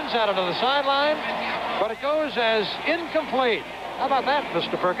his hands out onto the sideline, but it goes as incomplete. How about that,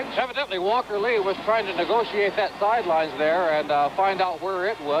 Mr. Perkins? Evidently, Walker Lee was trying to negotiate that sidelines there and find out where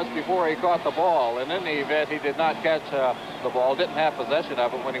it was before he caught the ball. And in the event, he did not catch the ball, didn't have possession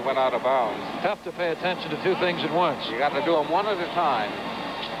of it when he went out of bounds. Tough to pay attention to 2 things at once. You got to do them one at a time.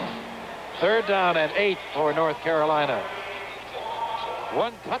 3rd down and 8 for North Carolina.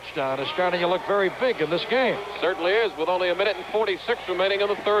 1 touchdown is starting to look very big in this game. Certainly is, with only 1 minute and 46 remaining in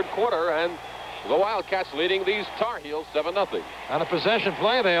the third quarter, and the Wildcats leading these Tar Heels 7-0. On a possession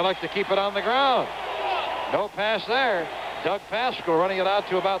play, they elect to keep it on the ground. No pass there. Doug Pascal running it out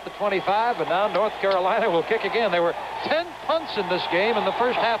to about the 25, but now North Carolina will kick again. There were 10 punts in this game in the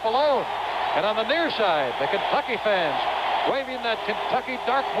first half alone. And on the near side, the Kentucky fans waving that Kentucky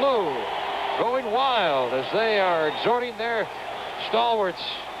dark blue, going wild as they are exhorting their stalwarts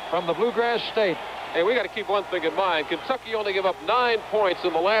from the Bluegrass State. Hey, we got to keep one thing in mind. Kentucky only gave up 9 points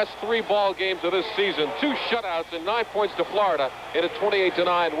in the last 3 ball games of this season. 2 shutouts and 9 points to Florida in a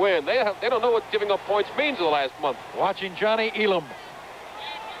 28-9 win. They don't know what giving up points means in the last month. Watching Johnny Elam.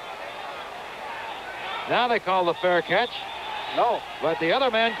 Now they call the fair catch. No. But the other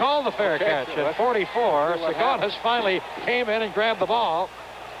man called the fair catch. At 44, Sagonis finally came in and grabbed the ball.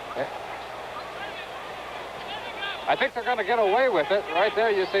 I think they're going to get away with it. Right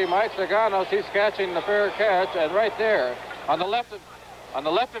there, you see Mike Saganos. He's catching the fair catch, and right there, on the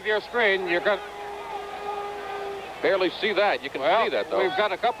left of your screen, you're going to barely see that. You can see that, though. We've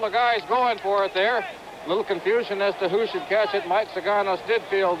got a couple of guys going for it there. A little confusion as to who should catch it. Mike Saganos did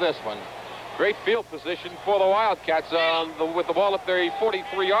field this one. Great field position for the Wildcats with the ball at the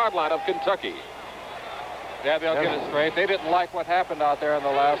 43-yard line of Kentucky. Yeah, they'll get it straight. They didn't like what happened out there in the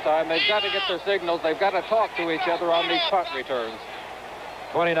last time. They've got to get their signals. They've got to talk to each other on these punt returns.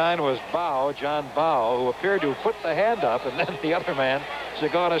 29 was Bow, John Bow, who appeared to have put the hand up, and then the other man,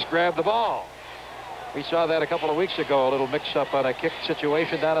 Sagonis, grabbed the ball. We saw that a couple of weeks ago, a little mix-up on a kick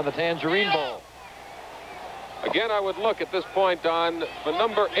situation down in the Tangerine Bowl. Again, I would look at this point on the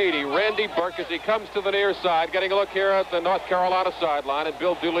number 80, Randy Burke, as he comes to the near side, getting a look here at the North Carolina sideline, and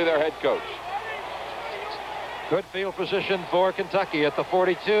Bill Dooley, their head coach. Good field position for Kentucky at the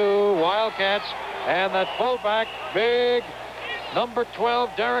 42. Wildcats, and that fullback, big number 12,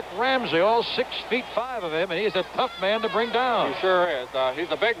 Derek Ramsey, all 6'5" of him, and he's a tough man to bring down. He sure is. He's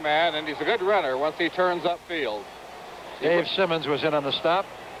a big man, and he's a good runner once he turns upfield. Dave Simmons was in on the stop.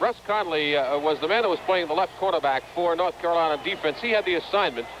 Russ Conley was the man that was playing the left cornerback for North Carolina defense. He had the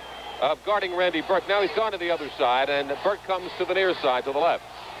assignment of guarding Randy Burke. Now he's gone to the other side, and Burke comes to the near side, to the left.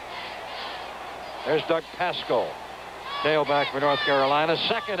 There's Doug Pascal, tailback for North Carolina.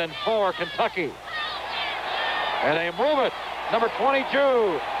 2nd and 4, Kentucky. And they move it. Number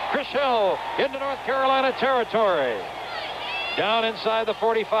 22, Chris Hill, into North Carolina territory. Down inside the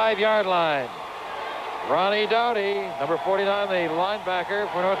 45-yard line. Ronnie Dowdy, number 49, the linebacker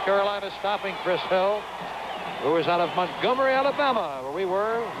for North Carolina, stopping Chris Hill, who is out of Montgomery, Alabama, where we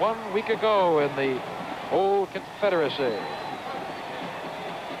were 1 week ago in the old Confederacy.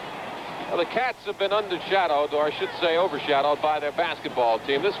 Well, the Cats have been undershadowed, or I should say overshadowed, by their basketball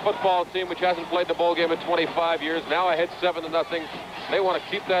team. This football team, which hasn't played the bowl game in 25 years, now ahead 7-0. They want to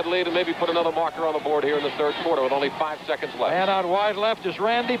keep that lead and maybe put another marker on the board here in the third quarter with only 5 seconds left. And out wide left is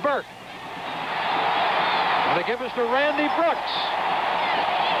Randy Burke. And they give us to Randy Brooks.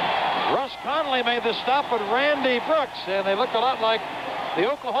 Russ Conley made the stop with Randy Brooks, and they looked a lot like the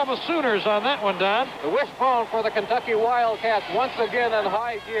Oklahoma Sooners on that one, Don. The wishbone for the Kentucky Wildcats once again in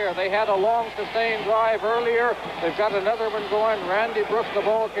high gear. They had a long sustained drive earlier. They've got another one going. Randy Brooks, the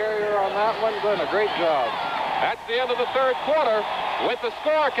ball carrier on that one, doing a great job. That's the end of the third quarter. With the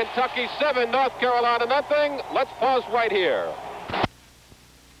score, Kentucky 7, North Carolina nothing. Let's pause right here.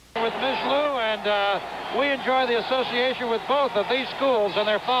 With Mizlou, and we enjoy the association with both of these schools and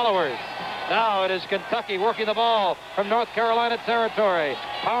their followers. Now it is Kentucky working the ball from North Carolina territory,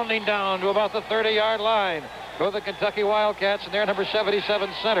 pounding down to about the 30-yard line. Go the Kentucky Wildcats, and their number 77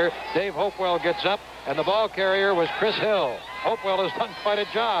 center, Dave Hopewell, gets up, and the ball carrier was Chris Hill. Hopewell has done quite a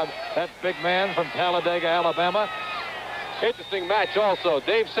job, that big man from Talladega, Alabama. Interesting match also.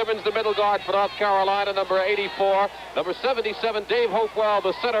 Dave Simmons, the middle guard for North Carolina, number 84. Number 77, Dave Hopewell,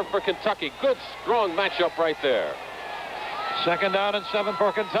 the center for Kentucky. Good, strong matchup right there. Second down and 7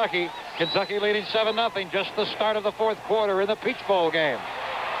 for Kentucky. Kentucky leading 7-0, just the start of the fourth quarter in the Peach Bowl game.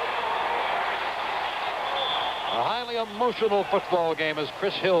 A highly emotional football game as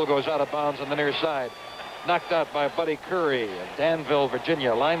Chris Hill goes out of bounds on the near side. Knocked out by Buddy Curry of Danville,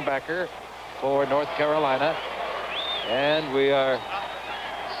 Virginia, linebacker for North Carolina. And we are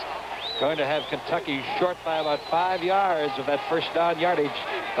going to have Kentucky short by about 5 yards of that first down yardage.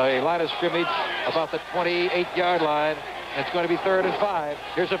 The line of scrimmage about the 28-yard line. It's going to be 3rd and 5.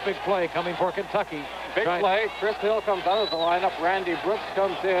 Here's a big play coming for Kentucky. Big play. Chris Hill comes out of the lineup. Randy Brooks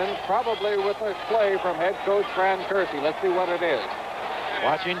comes in, probably with a play from head coach Fran Kersey. Let's see what it is.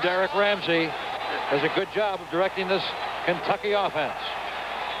 Watching Derek Ramsey does a good job of directing this Kentucky offense.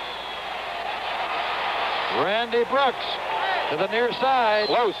 Randy Brooks to the near side.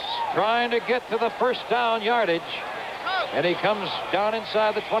 Close. Trying to get to the first down yardage. And he comes down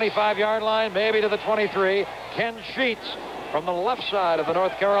inside the 25-yard line, maybe to the 23. Ken Sheets from the left side of the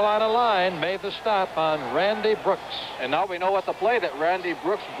North Carolina line made the stop on Randy Brooks. And now we know what the play that Randy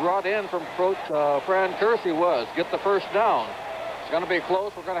Brooks brought in from Coach Fran Kersey was. Get the first down. It's going to be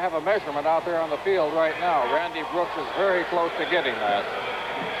close. We're going to have a measurement out there on the field right now. Randy Brooks is very close to getting that.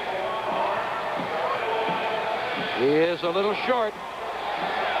 He is a little short.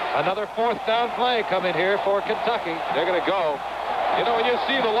 Another 4th down play coming here for Kentucky. They're going to go. You know, when you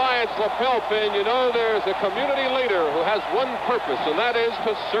see the Lions lapel pin, you know there's a community leader who has one purpose, and that is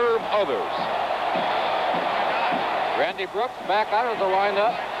to serve others. Randy Brooks back out of the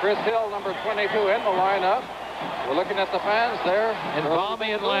lineup. Chris Hill, number 22, in the lineup. We're looking at the fans there. In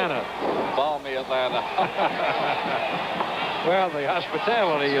balmy Atlanta. Balmy Atlanta. Well, the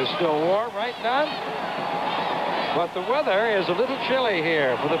hospitality is still warm, right, Don? But the weather is a little chilly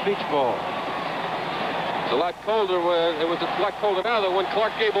here for the Peach Bowl. It's a lot colder. It was a lot colder now than when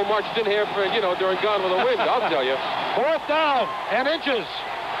Clark Gable marched in here for, you know, during Gone with the Wind, I'll tell you. 4th down and inches.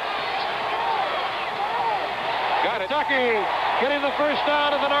 Got it. Kentucky getting the first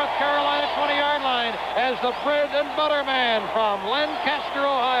down at the North Carolina 20-yard line as the bread and butter man from Lancaster,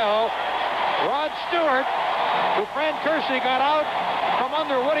 Ohio, Rod Stewart, who Fran Kersey got out from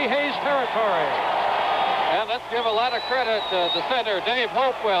under Woody Hayes' territory. And let's give a lot of credit to the center, Dave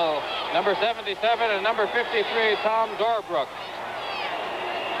Hopewell, number 77, and number 53, Tom Dorbrook.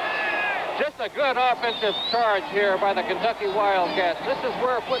 Just a good offensive charge here by the Kentucky Wildcats. This is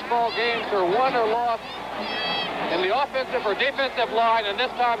where football games are won or lost in the offensive or defensive line, and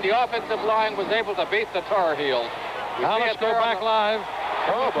this time the offensive line was able to beat the Tar Heels. Now let's go back live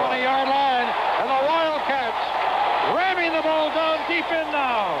from the 20-yard line, and the Wildcats ramming the ball down deep in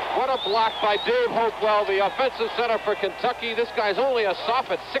now. What a block by Dave Hopewell, the offensive center for Kentucky. This guy's only a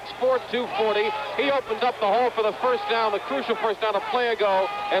sophomore at 6'4", 240. He opened up the hole for the first down, the crucial first down a play ago,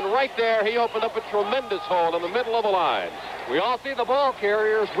 and right there he opened up a tremendous hole in the middle of the line. We all see the ball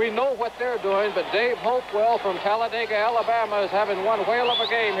carriers. We know what they're doing, but Dave Hopewell from Talladega, Alabama, is having one whale of a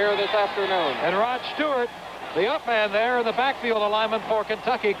game here this afternoon. And Rod Stewart, the up man there in the backfield alignment for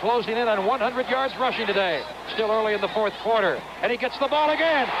Kentucky, closing in on 100 yards rushing today. Still early in the fourth quarter. And he gets the ball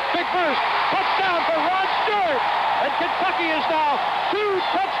again. Big burst. Touchdown for Rod Stewart. And Kentucky is now 2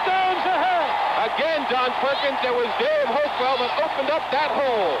 touchdowns ahead. Again, Don Perkins, there was Dave Hopewell that opened up that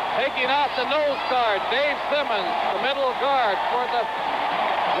hole. Taking out the nose guard, Dave Simmons, the middle guard for the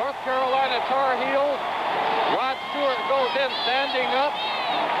North Carolina Tar Heels. Rod Stewart goes in standing up.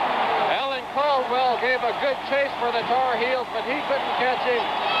 Alan Caldwell gave a good chase for the Tar Heels, but he couldn't catch him.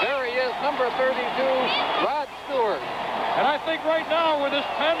 There he is, number 32, Rod Stewart. And I think right now, with this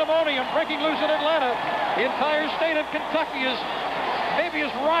pandemonium breaking loose in Atlanta, the entire state of Kentucky is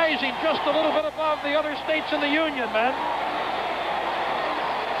rising just a little bit above the other states in the Union, man.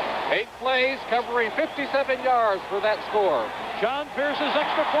 8 plays covering 57 yards for that score. John Pierce's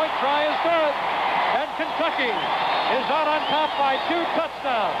extra point try is good. And Kentucky is out on top by 2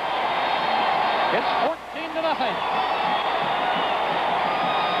 touchdowns. It's 14-0.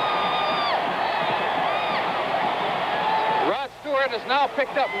 Rod Stewart has now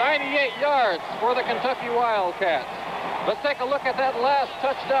picked up 98 yards for the Kentucky Wildcats. Let's take a look at that last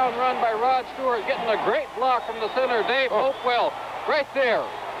touchdown run by Rod Stewart, getting a great block from the center, Dave Hopewell. Right there.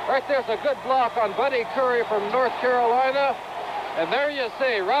 Right there's a good block on Buddy Curry from North Carolina. And there you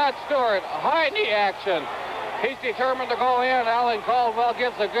see Rod Stewart, high knee action. He's determined to go in. Alan Caldwell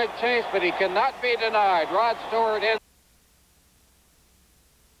gives a good chase, but he cannot be denied. Rod Stewart in.